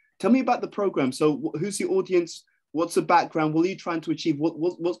 okay, tell me about the program. So who's the audience? What's the background? What are you trying to achieve?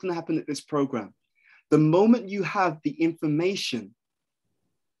 What's going to happen at this program? The moment you have the information,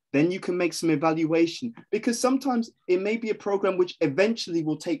 then you can make some evaluation, because sometimes it may be a program which eventually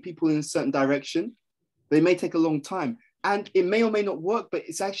will take people in a certain direction. They may take a long time and it may or may not work, but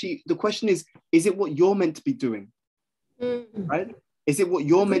it's actually, the question is it what you're meant to be doing? Right? Is it what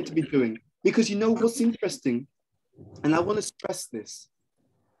you're meant to be doing? Because you know what's interesting, and I want to stress this,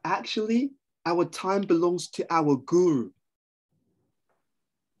 actually, our time belongs to our guru.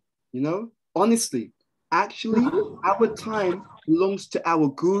 You know, honestly, actually, our time belongs to our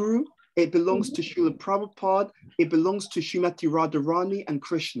guru. It belongs to Srila Prabhupada. It belongs to Srimati Radharani and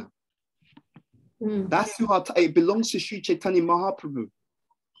Krishna. That's who it belongs to Sri Chaitanya Mahaprabhu.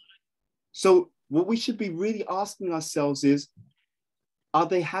 So what we should be really asking ourselves is, are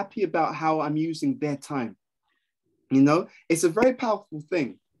they happy about how I'm using their time? You know, it's a very powerful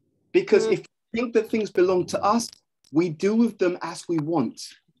thing, because if we think that things belong to us, we do with them as we want.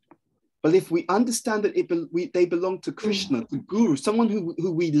 But if we understand that they belong to Krishna, the Guru, someone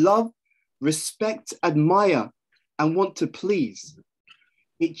who we love, respect, admire, and want to please,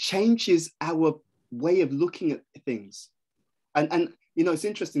 it changes our way of looking at things. And you know, it's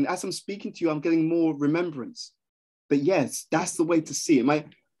interesting. As I'm speaking to you, I'm getting more remembrance. But yes, that's the way to see it.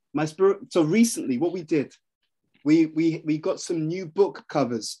 My spirit. So recently, what we did, we got some new book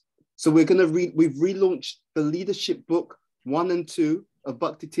covers. So we've relaunched the leadership book 1 and 2 of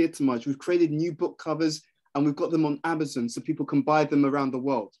Bhakti Tirthamaj. We've created new book covers and we've got them on Amazon so people can buy them around the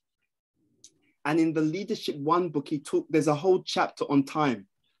world. And in the leadership 1 book, there's a whole chapter on time,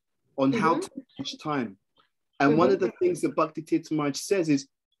 on how to manage time. And one of the things that Bhakti Tirthamaj says is,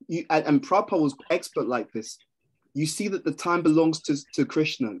 and Prabhupada was expert like this, you see that the time belongs to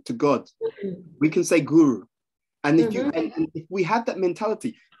Krishna, to God. We can say Guru. And if we have that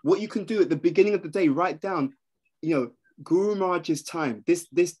mentality, what you can do at the beginning of the day, write down, you know, Guru Maharaj's time.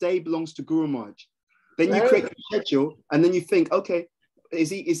 This day belongs to Guru Maharaj. Then you create a schedule, and then you think, okay, is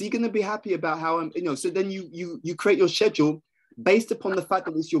he going to be happy about how I'm, you know? So then you create your schedule based upon the fact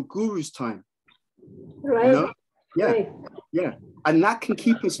that it's your Guru's time. Right. You know? Yeah. Right. Yeah. And that can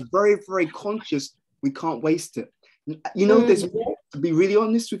keep us very, very conscious. We can't waste it. You know, there's, to be really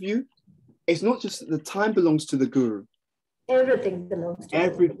honest with you, it's not just that the time belongs to the Guru. Everything belongs to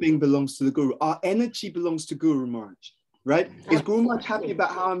Everything belongs to the Guru. Our energy belongs to Guru Maharaj, right? Is Guru Maharaj happy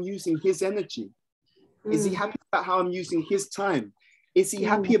about how I'm using his energy? Is he happy about how I'm using his time? Is he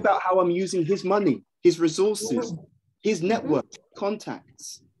happy about how I'm using his money, his resources, his network,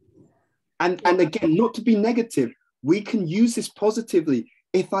 contacts? And again, not to be negative, we can use this positively.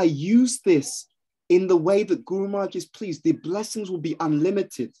 If I use this in the way that Guru Maharaj is pleased, the blessings will be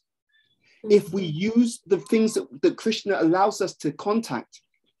unlimited. If we use the things that Krishna allows us to contact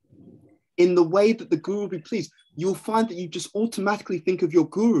in the way that the Guru will be pleased, you'll find that you just automatically think of your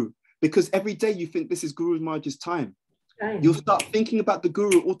Guru, because every day you think this is Guru Maharaj's time. You'll start thinking about the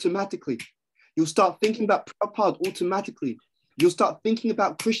Guru automatically. You'll start thinking about Prabhupada automatically. You'll start thinking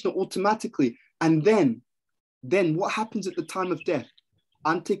about Krishna automatically. And then what happens at the time of death?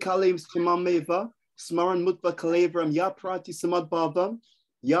 Ante kale samameva, smaran mutva kalevaram yaprati Srimad-Bhagavatam,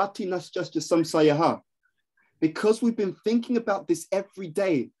 yati nasjasya samsayaha. Because we've been thinking about this every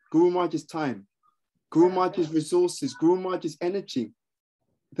day, Guru Maharaj's time, Guru Maharaj's resources, Guru Maharaj's energy,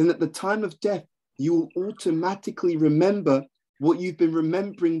 then at the time of death, you will automatically remember what you've been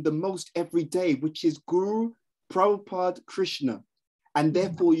remembering the most every day, which is Guru, Prabhupada, Krishna. And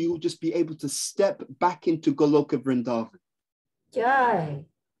therefore, you will just be able to step back into Goloka Vrindavan. Jai.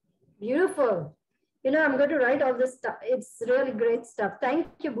 Beautiful. I'm going to write all this stuff. It's really great stuff. Thank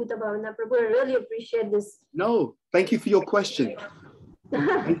you, Bhuta Bhavana Prabhu. I really appreciate this. No, thank you for your question.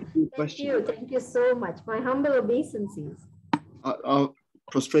 Thank you so much. My humble obeisances. Our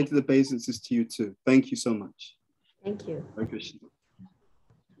prostrated obeisances to you too. Thank you so much. Thank you. Hare Krishna.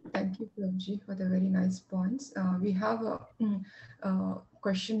 Thank you, Prabhuji, for the very nice points. We have a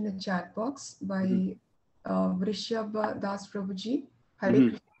question in the chat box by Vrishabha Das Prabhuji. Hare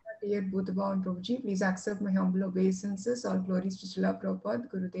Krishna, dear Bhuta Bhavana Prabhuji, please accept my humble obeisances. All glories to Srila Prabhupada,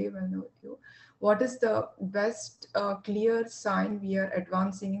 Gurudev, and with you. What is the best clear sign we are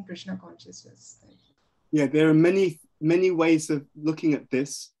advancing in Krishna consciousness? Yeah, there are many ways of looking at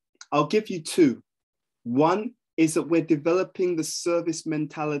this. I'll give you two. One is that we're developing the service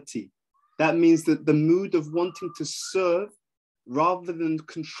mentality. That means that the mood of wanting to serve rather than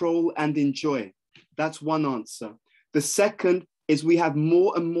control and enjoy. That's one answer. The second is we have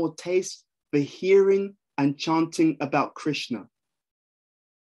more and more taste for hearing and chanting about Krishna.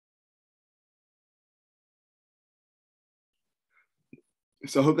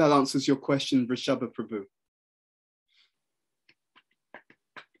 So I hope that answers your question, Vrishabha Prabhu.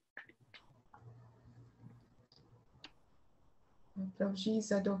 Prabhuji, is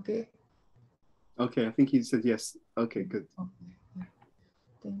that okay? Okay, I think he said yes. Okay, good. Okay. Yeah.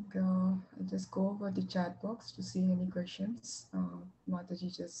 I think I'll just go over the chat box to see any questions. Mataji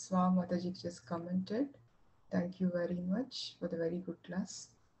just commented. Thank you very much for the very good class.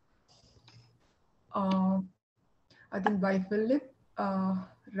 I think by Philip,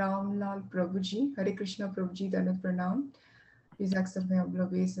 Ramlal Prabhuji, Hare Krishna Prabhuji, Dhanat Pranam. Please accept my humble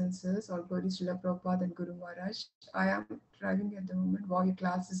obeisances. All glories to Srila Prabhupada and Guru Maharaj. I am driving at the moment. Wow, your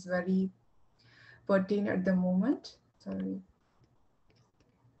class is very pertinent at the moment. Sorry.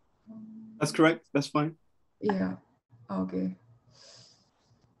 That's correct. That's fine. Yeah. Okay.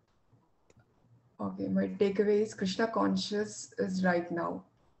 Okay. My takeaway is Krishna conscious is right now.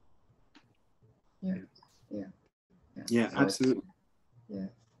 Yeah. Yeah. Yeah, So, absolutely. Yeah.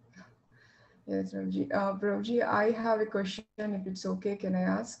 Yes, Prabhuji. Prabhuji, I have a question. If it's okay, can I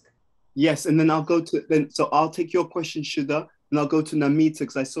ask? Yes, and then I'll go to so I'll take your question, Shuddha, and I'll go to Namita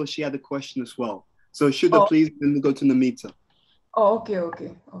because I saw she had a question as well. So Shuddha, please, then we'll go to Namita. Oh, okay.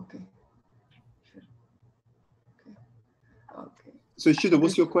 Sure. Okay. So Shuddha,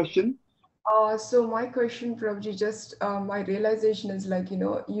 what's your question? So my question, Prabhuji, just my realization is like,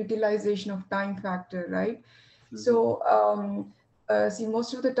 utilization of time factor, right? Mm-hmm. So see,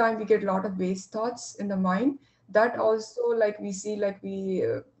 most of the time we get a lot of waste thoughts in the mind that also like we see like we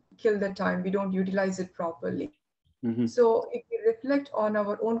kill the time, we don't utilize it properly. Mm-hmm. So if we reflect on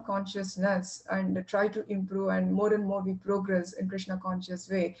our own consciousness and try to improve and more we progress in Krishna conscious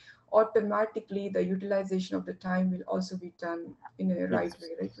way, automatically the utilization of the time will also be done in a right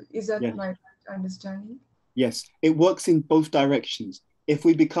way, right? Is that my right understanding? Yes, it works in both directions. If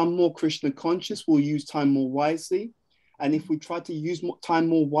we become more Krishna conscious, we'll use time more wisely. And if we try to use time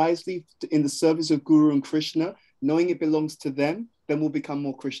more wisely in the service of Guru and Krishna, knowing it belongs to them, then we'll become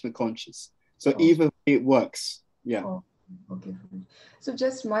more Krishna conscious. So either way it works. Yeah. Oh, okay. So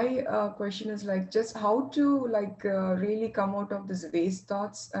just my question is like, just how to like really come out of this waste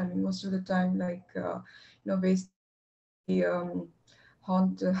thoughts, and most of the time like waste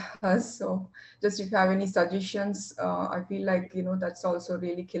haunt us. So just if you have any suggestions, I feel like that's also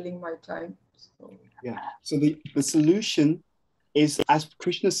really killing my time. So yeah. So the solution is, as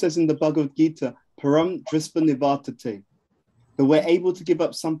Krishna says in the Bhagavad Gita, param drispa nivartate, that we're able to give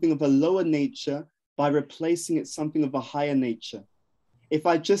up something of a lower nature by replacing it something of a higher nature. If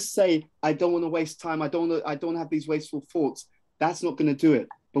I just say, I don't want to waste time, I don't have these wasteful thoughts, that's not going to do it.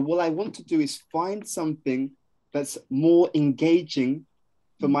 But what I want to do is find something that's more engaging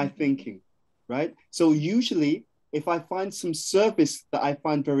for my thinking, right? So usually, if I find some service that I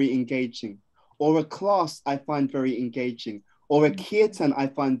find very engaging, or a class I find very engaging, or a kirtan I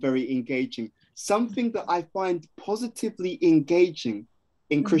find very engaging, something that I find positively engaging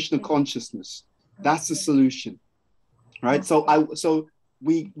in Krishna consciousness, that's the solution, right? So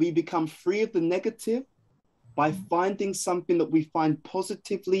we become free of the negative by finding something that we find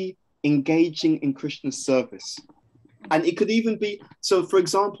positively engaging in Krishna's service. And it could even be, so for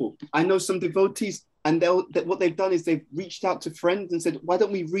example, I know some devotees, and what they've done is they've reached out to friends and said, why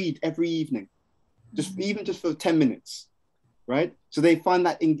don't we read every evening? Even just for 10 minutes, right? So they find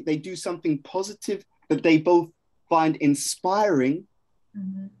that they do something positive that they both find inspiring.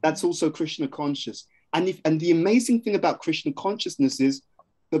 That's also Krishna conscious. And the amazing thing about Krishna consciousness is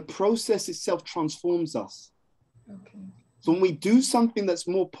the process itself transforms us. Okay. So when we do something that's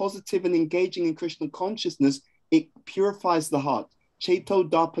more positive and engaging in Krishna consciousness, it purifies the heart. Cheto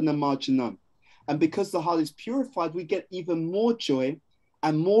darpana marjanam. And because the heart is purified, we get even more joy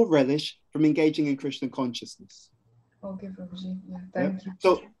and more relish from engaging in Krishna consciousness. Okay, Prabhuji. Yeah, thank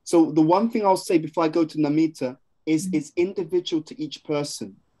you. So the one thing I'll say before I go to Namita is it's individual to each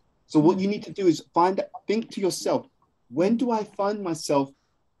person. So what you need to do is think to yourself, when do I find myself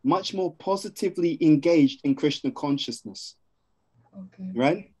much more positively engaged in Krishna consciousness? Okay.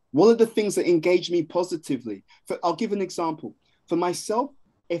 Right? What are the things that engage me positively? I'll give an example. For myself,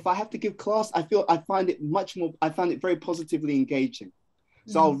 if I have to give class, I find it very positively engaging.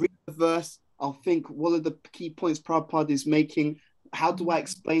 So I'll read the verse, I'll think, what are the key points Prabhupada is making? How do I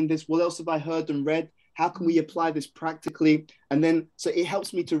explain this? What else have I heard and read? How can we apply this practically? And then, so it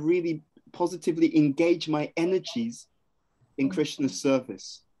helps me to really positively engage my energies in Krishna's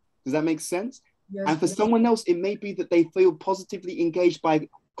service. Does that make sense? Yes, And for someone else, it may be that they feel positively engaged by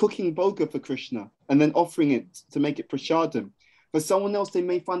cooking bhoga for Krishna and then offering it to make it prasadam. For someone else, they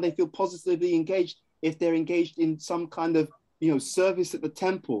may find they feel positively engaged if they're engaged in some kind of, service at the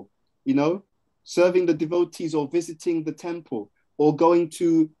temple, serving the devotees or visiting the temple or going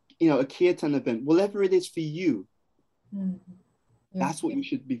to, a kirtan event, whatever it is for you. That's what you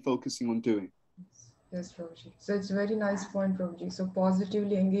should be focusing on doing. Yes, Prabhuji. So it's a very nice point, Prabhuji. So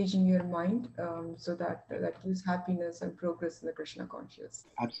positively engaging your mind, so that gives happiness and progress in the Krishna consciousness.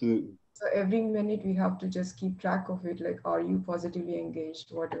 Absolutely. So every minute we have to just keep track of it. Like, are you positively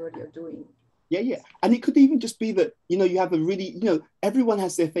engaged, whatever you're doing? Yeah. And it could even just be that, you have a really, everyone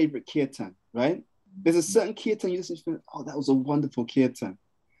has their favorite kirtan, right? There's a certain kirtan you listen to, oh, that was a wonderful kirtan.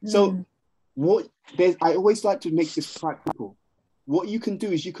 So I always like to make this practical. What you can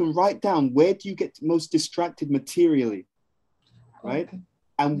do is you can write down, where do you get most distracted materially, right? Okay.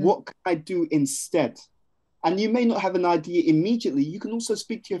 And what can I do instead? And you may not have an idea immediately. You can also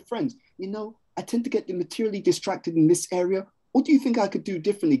speak to your friends. I tend to get materially distracted in this area. What do you think I could do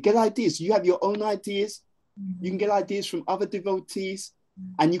differently? Get ideas. You have your own ideas. You can get ideas from other devotees,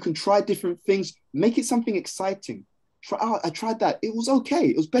 and you can try different things. Make it something exciting. I tried that. It was okay.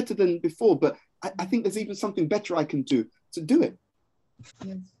 It was better than before, but I think there's even something better I can do. So do it.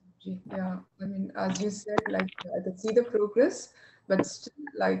 Yes, yeah. I mean, as you said, like, I could see the progress, but still,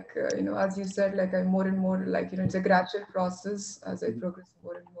 like, as you said, like, I'm more and more, like, it's a gradual process as I progress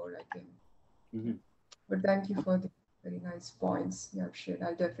more and more, I think. But thank you for the very nice points you have shared.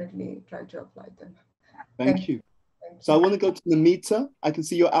 I'll definitely try to apply them. Thank you. So I want to go to Namita. I can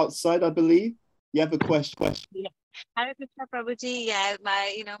see you're outside, I believe. You have a question. Yeah. Hare Krishna Prabhuji. Yeah,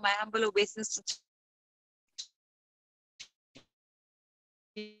 my humble obeisance.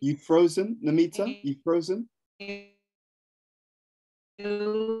 You frozen, Namita? You frozen?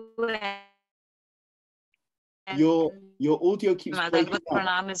 Your audio keeps breaking up.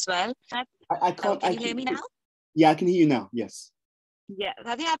 Pranam as well. I can't. Can you hear me now? Yeah, I can hear you now. Yes. Yeah,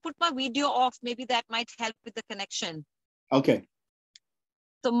 I think I put my video off. Maybe that might help with the connection. Okay.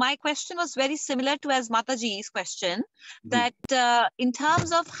 So my question was very similar to as Mataji's question, that in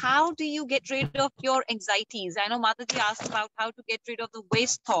terms of how do you get rid of your anxieties? I know Mataji asked about how to get rid of the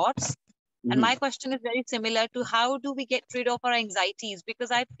waste thoughts. And my question is very similar to how do we get rid of our anxieties? Because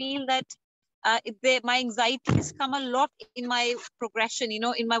I feel that my anxieties come a lot in my progression,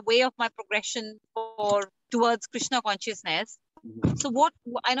 in my way of my progression towards Krishna consciousness. So what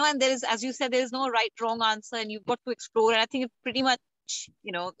I know, and there is, as you said, there is no right, wrong answer, and you've got to explore. And I think it's pretty much,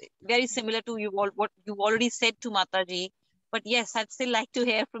 very similar to what you've already said to Mataji. But yes, I'd still like to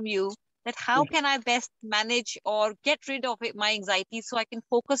hear from you that how can I best manage or get rid of my anxiety so I can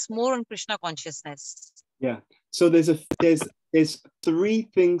focus more on Krishna consciousness? Yeah. So there's three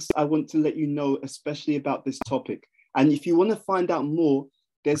things I want to let you know, especially about this topic. And if you want to find out more,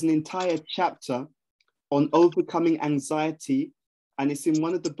 there's an entire chapter on overcoming anxiety, and it's in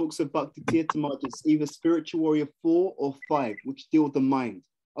one of the books of Bhakti Tirtha Maharaj. It's either Spiritual Warrior 4 or 5, which deal with the mind.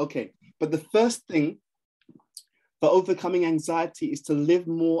 Okay, but the first thing for overcoming anxiety is to live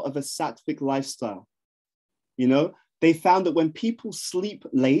more of a sattvic lifestyle. They found that when people sleep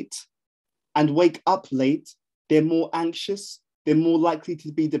late and wake up late, they're more anxious, they're more likely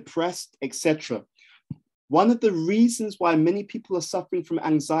to be depressed, etc. One of the reasons why many people are suffering from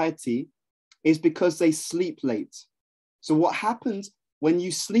anxiety is because they sleep late. So what happens when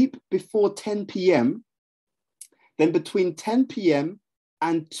you sleep before 10 p.m., then between 10 p.m.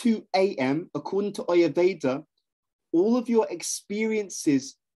 and 2 a.m., according to Ayurveda, all of your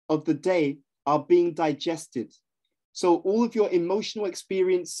experiences of the day are being digested. So all of your emotional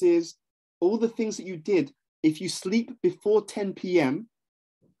experiences, all the things that you did, if you sleep before 10 p.m.,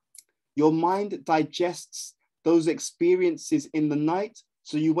 your mind digests those experiences in the night,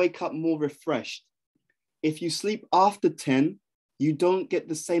 so you wake up more refreshed. If you sleep after 10, you don't get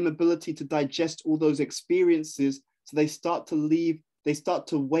the same ability to digest all those experiences. So they start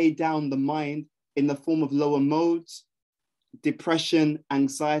to weigh down the mind in the form of lower modes, depression,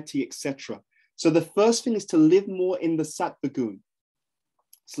 anxiety, etc. So the first thing is to live more in the sattva gun.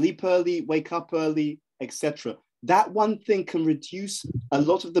 Sleep early, wake up early, etc. That one thing can reduce a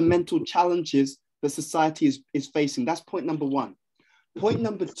lot of the mental challenges that society is facing. That's point number one. Point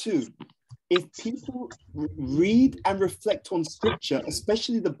number two, if people read and reflect on scripture,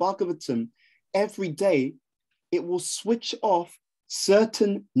 especially the Bhagavatam, every day, it will switch off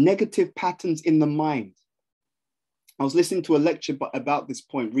certain negative patterns in the mind. I was listening to a lecture about this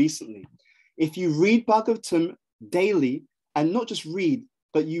point recently. If you read Bhagavatam daily, and not just read,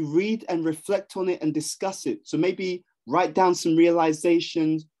 but you read and reflect on it and discuss it. So maybe write down some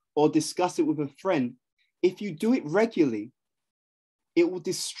realizations or discuss it with a friend. If you do it regularly, it will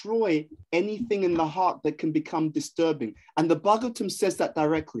destroy anything in the heart that can become disturbing. And the Bhagavatam says that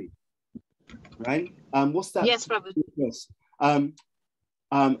directly, right? What's that? Yes, Prabhu.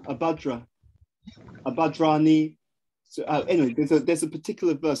 Abhadrani. So, anyway, there's a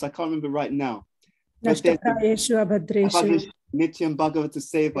particular verse, I can't remember right now. Nashtaprayeshu abhadreshu. Nityam Bhagavata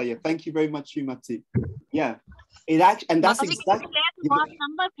Sevaya. Thank you very much, Srimati. Yeah. It actually, and that's Mataji, exactly. can you share the verse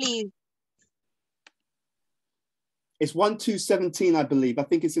number, please? It's 1217, I believe. I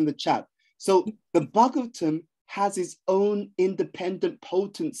think it's in the chat. So the Bhagavatam has its own independent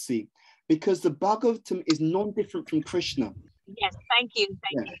potency because the Bhagavatam is non-different from Krishna. Yes, thank you.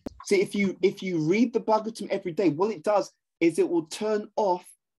 Thank you. See, if you read the Bhagavatam every day, what it does is it will turn off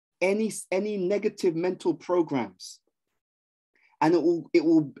any negative mental programs, and it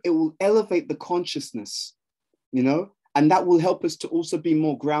will elevate the consciousness, you know, and that will help us to also be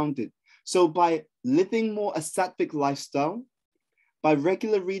more grounded. So by living more a sattvic lifestyle, by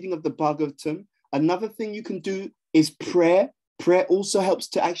regular reading of the Bhagavatam, another thing you can do is prayer. Prayer also helps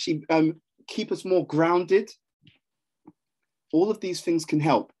to actually keep us more grounded. All of these things can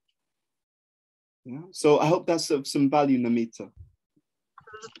help. Yeah. So I hope that's of some value, Namita.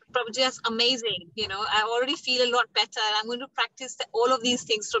 Prabhuji, that's amazing. You know, I already feel a lot better. I'm going to practice all of these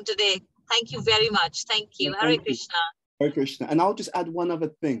things from today. Thank you very much. Thank you. Yeah, Hare Krishna. Hare Krishna. And I'll just add one other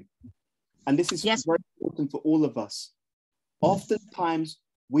thing. And this is very important for all of us. Oftentimes,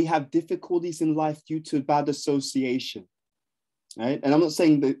 we have difficulties in life due to bad association. Right? And I'm not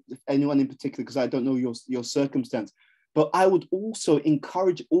saying that anyone in particular, because I don't know your circumstance, but I would also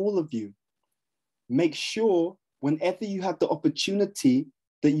encourage all of you, make sure whenever you have the opportunity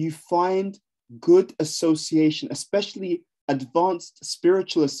that you find good association, especially advanced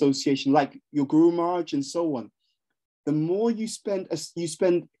spiritual association, like your Guru Maharaj and so on. The more you spend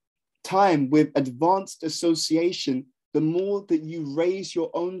time with advanced association, the more that you raise your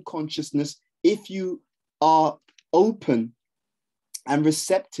own consciousness if you are open and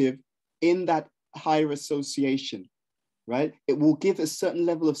receptive in that higher association, right? It will give a certain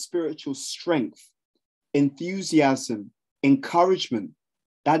level of spiritual strength, enthusiasm, encouragement.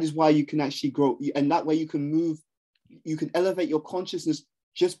 That is why you can actually grow, and that way you can move, you can elevate your consciousness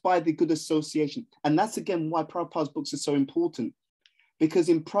just by the good association. And that's again why Prabhupada's books are so important, because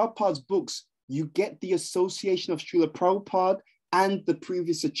in Prabhupada's books, you get the association of Srila Prabhupada and the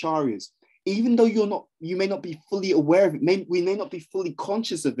previous acharyas. Even though you may not be fully aware of it, we may not be fully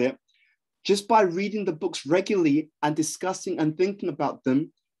conscious of it, just by reading the books regularly and discussing and thinking about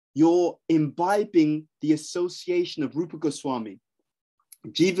them, you're imbibing the association of Rupa Goswami,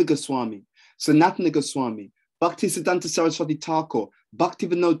 Jiva Goswami, Sanatana Goswami, Bhaktisiddhanta Saraswati Thakur,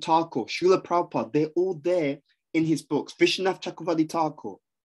 Bhaktivinoda Thakur, Srila Prabhupada. They're all there in his books. Vishwanath Chakravarti Thakur.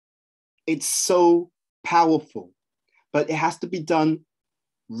 It's so powerful, but it has to be done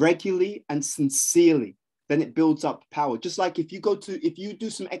regularly and sincerely. Then it builds up power. Just like if you do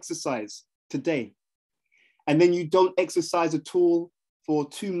some exercise today, and then you don't exercise at all for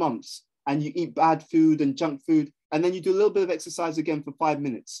 2 months, and you eat bad food and junk food, and then you do a little bit of exercise again for 5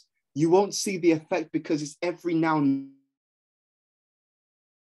 minutes, you won't see the effect because it's every now and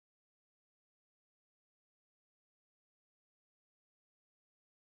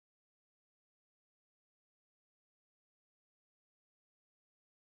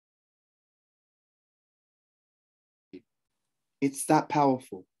it's that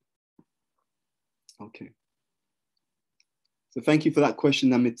powerful. Okay. So thank you for that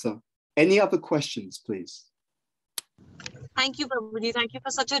question, Namita. Any other questions, please? Thank you, Prabhuji. Thank you for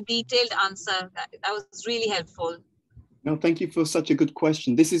such a detailed answer. That was really helpful. No, thank you for such a good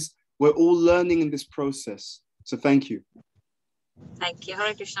question. We're all learning in this process. So thank you. Thank you.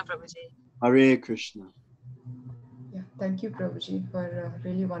 Hare Krishna, Prabhuji. Hare Krishna. Yeah, Thank you, Prabhuji, for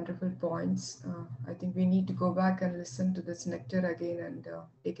really wonderful points. I think we need to go back and listen to this nectar again and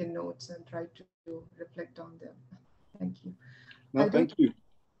take in notes and try to reflect on them. Thank you. No, thank you.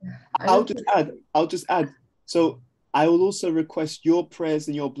 I I'll just add. So I will also request your prayers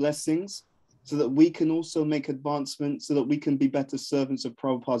and your blessings so that we can also make advancements, so that we can be better servants of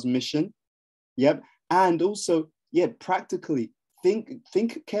Prabhupada's mission. Yep. And also, practically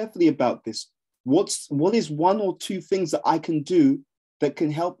think carefully about this. What is one or two things that I can do that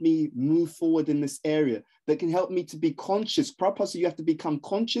can help me move forward in this area, that can help me to be conscious? Prabhupada said you have to become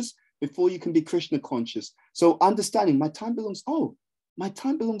conscious before you can be Krishna conscious. So understanding my time belongs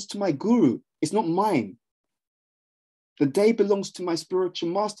to my guru. It's not mine. The day belongs to my spiritual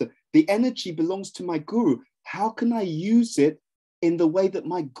master. The energy belongs to my guru. How can I use it in the way that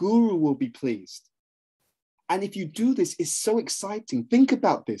my guru will be pleased? And if you do this, it's so exciting. Think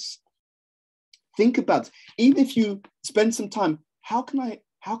about this. Think about, even if you spend some time, how can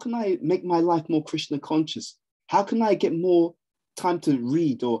I make my life more Krishna conscious? How can I get more time to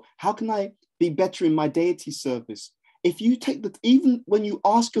read? Or how can I be better in my deity service? If you take that, even when you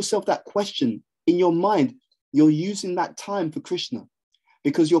ask yourself that question in your mind, you're using that time for Krishna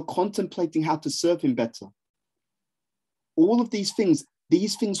because you're contemplating how to serve him better. All of these things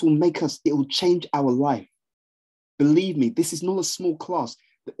will make us, it will change our life. Believe me, this is not a small class.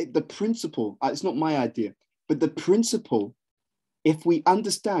 The principle, it's not my idea, but the principle, if we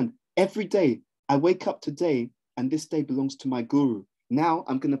understand every day, I wake up today and this day belongs to my guru. Now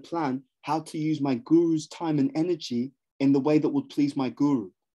I'm going to plan how to use my guru's time and energy in the way that would please my guru.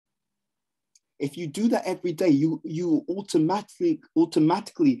 If you do that every day, you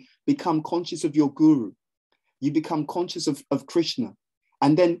automatically become conscious of your guru. You become conscious of Krishna.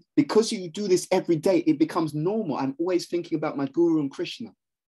 And then because you do this every day, it becomes normal. I'm always thinking about my guru and Krishna.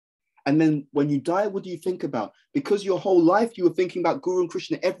 And then when you die, what do you think about? Because your whole life you were thinking about Guru and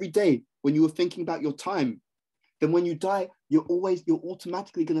Krishna every day when you were thinking about your time. Then when you die, you're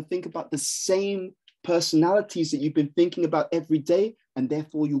automatically going to think about the same personalities that you've been thinking about every day. And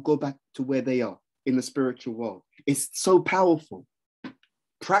therefore you'll go back to where they are in the spiritual world. It's so powerful,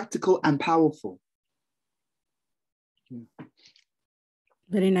 practical and powerful.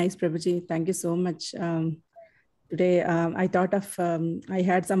 Very nice, Prabhuji. Thank you so much. Today, I thought of, I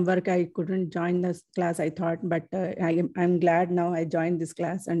had some work, I couldn't join this class, I thought, but I'm glad now I joined this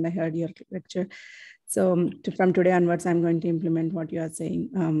class and I heard your lecture. So from today onwards, I'm going to implement what you are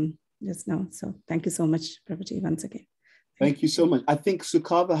saying just now. So thank you so much, Prabhuji, once again. Thank you so much. I think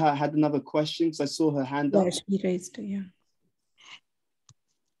Sukava had another question because I saw her hand up. She raised, yeah.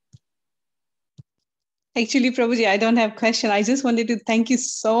 Actually, Prabhuji, I don't have a question. I just wanted to thank you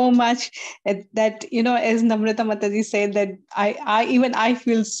so much that, as Namrata Mataji said, that I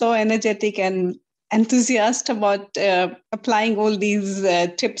feel so energetic and enthusiastic about applying all these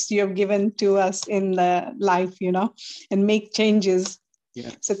tips you have given to us in life, and make changes.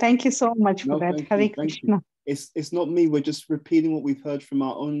 Yeah. So thank you so much for that. Hare Krishna. It's not me. We're just repeating what we've heard from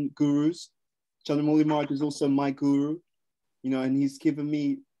our own gurus. Candramauli Maharaj is also my guru, and he's given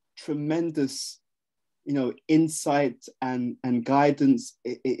me tremendous insight and guidance.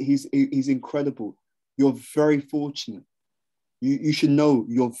 He's incredible. You're very fortunate. You should know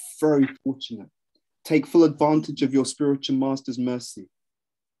you're very fortunate. Take full advantage of your spiritual master's mercy.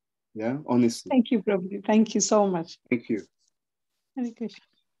 Yeah, honestly. Thank you, Prabhuji. Thank you so much. Thank you. Hare Krishna.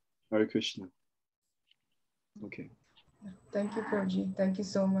 Hare Krishna. Okay. Thank you, Prabhuji. Thank you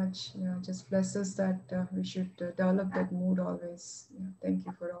so much. Just bless us that we should develop that mood always. Thank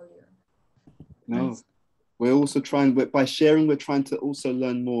you for all your. Nice. We're also trying, by sharing, we're trying to also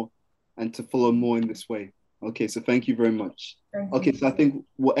learn more and to follow more in this way. Okay, so thank you very much. Okay, so I think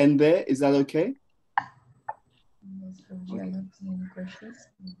we'll end there. Is that okay? Yes, Prabhuji, okay. I don't see any questions.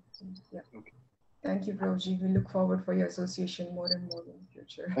 Yeah. Okay. Thank you, Prabhuji. We look forward for your association more and more in the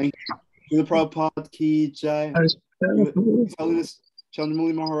future. Thank you. Prabhupada ki jai. Telling us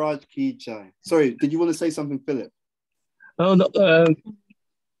Chandramauli Maharaj ki jai. Sorry, did you want to say something, Philip? Oh, no.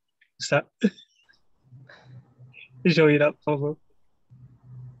 Stop. Show it up, Prabhu.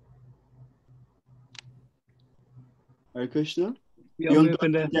 Hare Krishna? Yeah.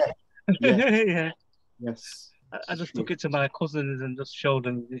 Yeah. Yes. I just took it to my cousins and just showed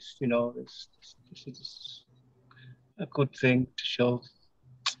them this, this is a good thing to show.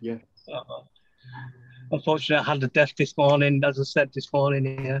 Yeah. Unfortunately, I had a death this morning, as I said this morning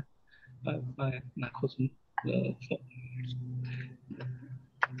here, my cousin.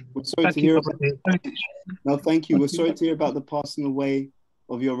 We're sorry to hear about No, thank you. We're sorry to hear about the passing away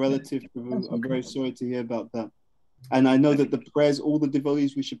of your relative. I'm very sorry to hear about that. And I know that the prayers, all the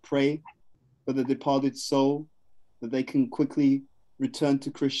devotees, we should pray for the departed soul, that they can quickly return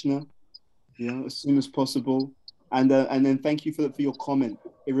to Krishna, as soon as possible. And then thank you for your comment.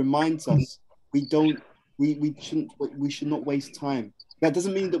 It reminds us we should not waste time. That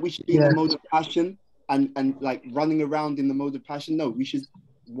doesn't mean that we should be in the mode of passion and like running around in the mode of passion. No, we should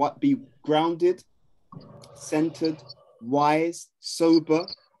be grounded, centered, wise, sober,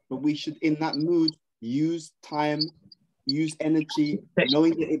 but we should, in that mood, use time, use energy,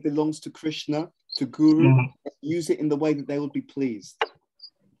 knowing that it belongs to Krishna, to Guru, use it in the way that they will be pleased.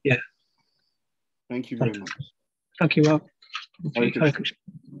 Yeah. Thank you very much. Thank you. Hare Krishna.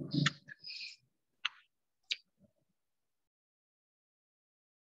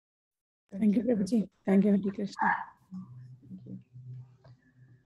 Thank you, Prabhuji. Thank you, Hare Krishna.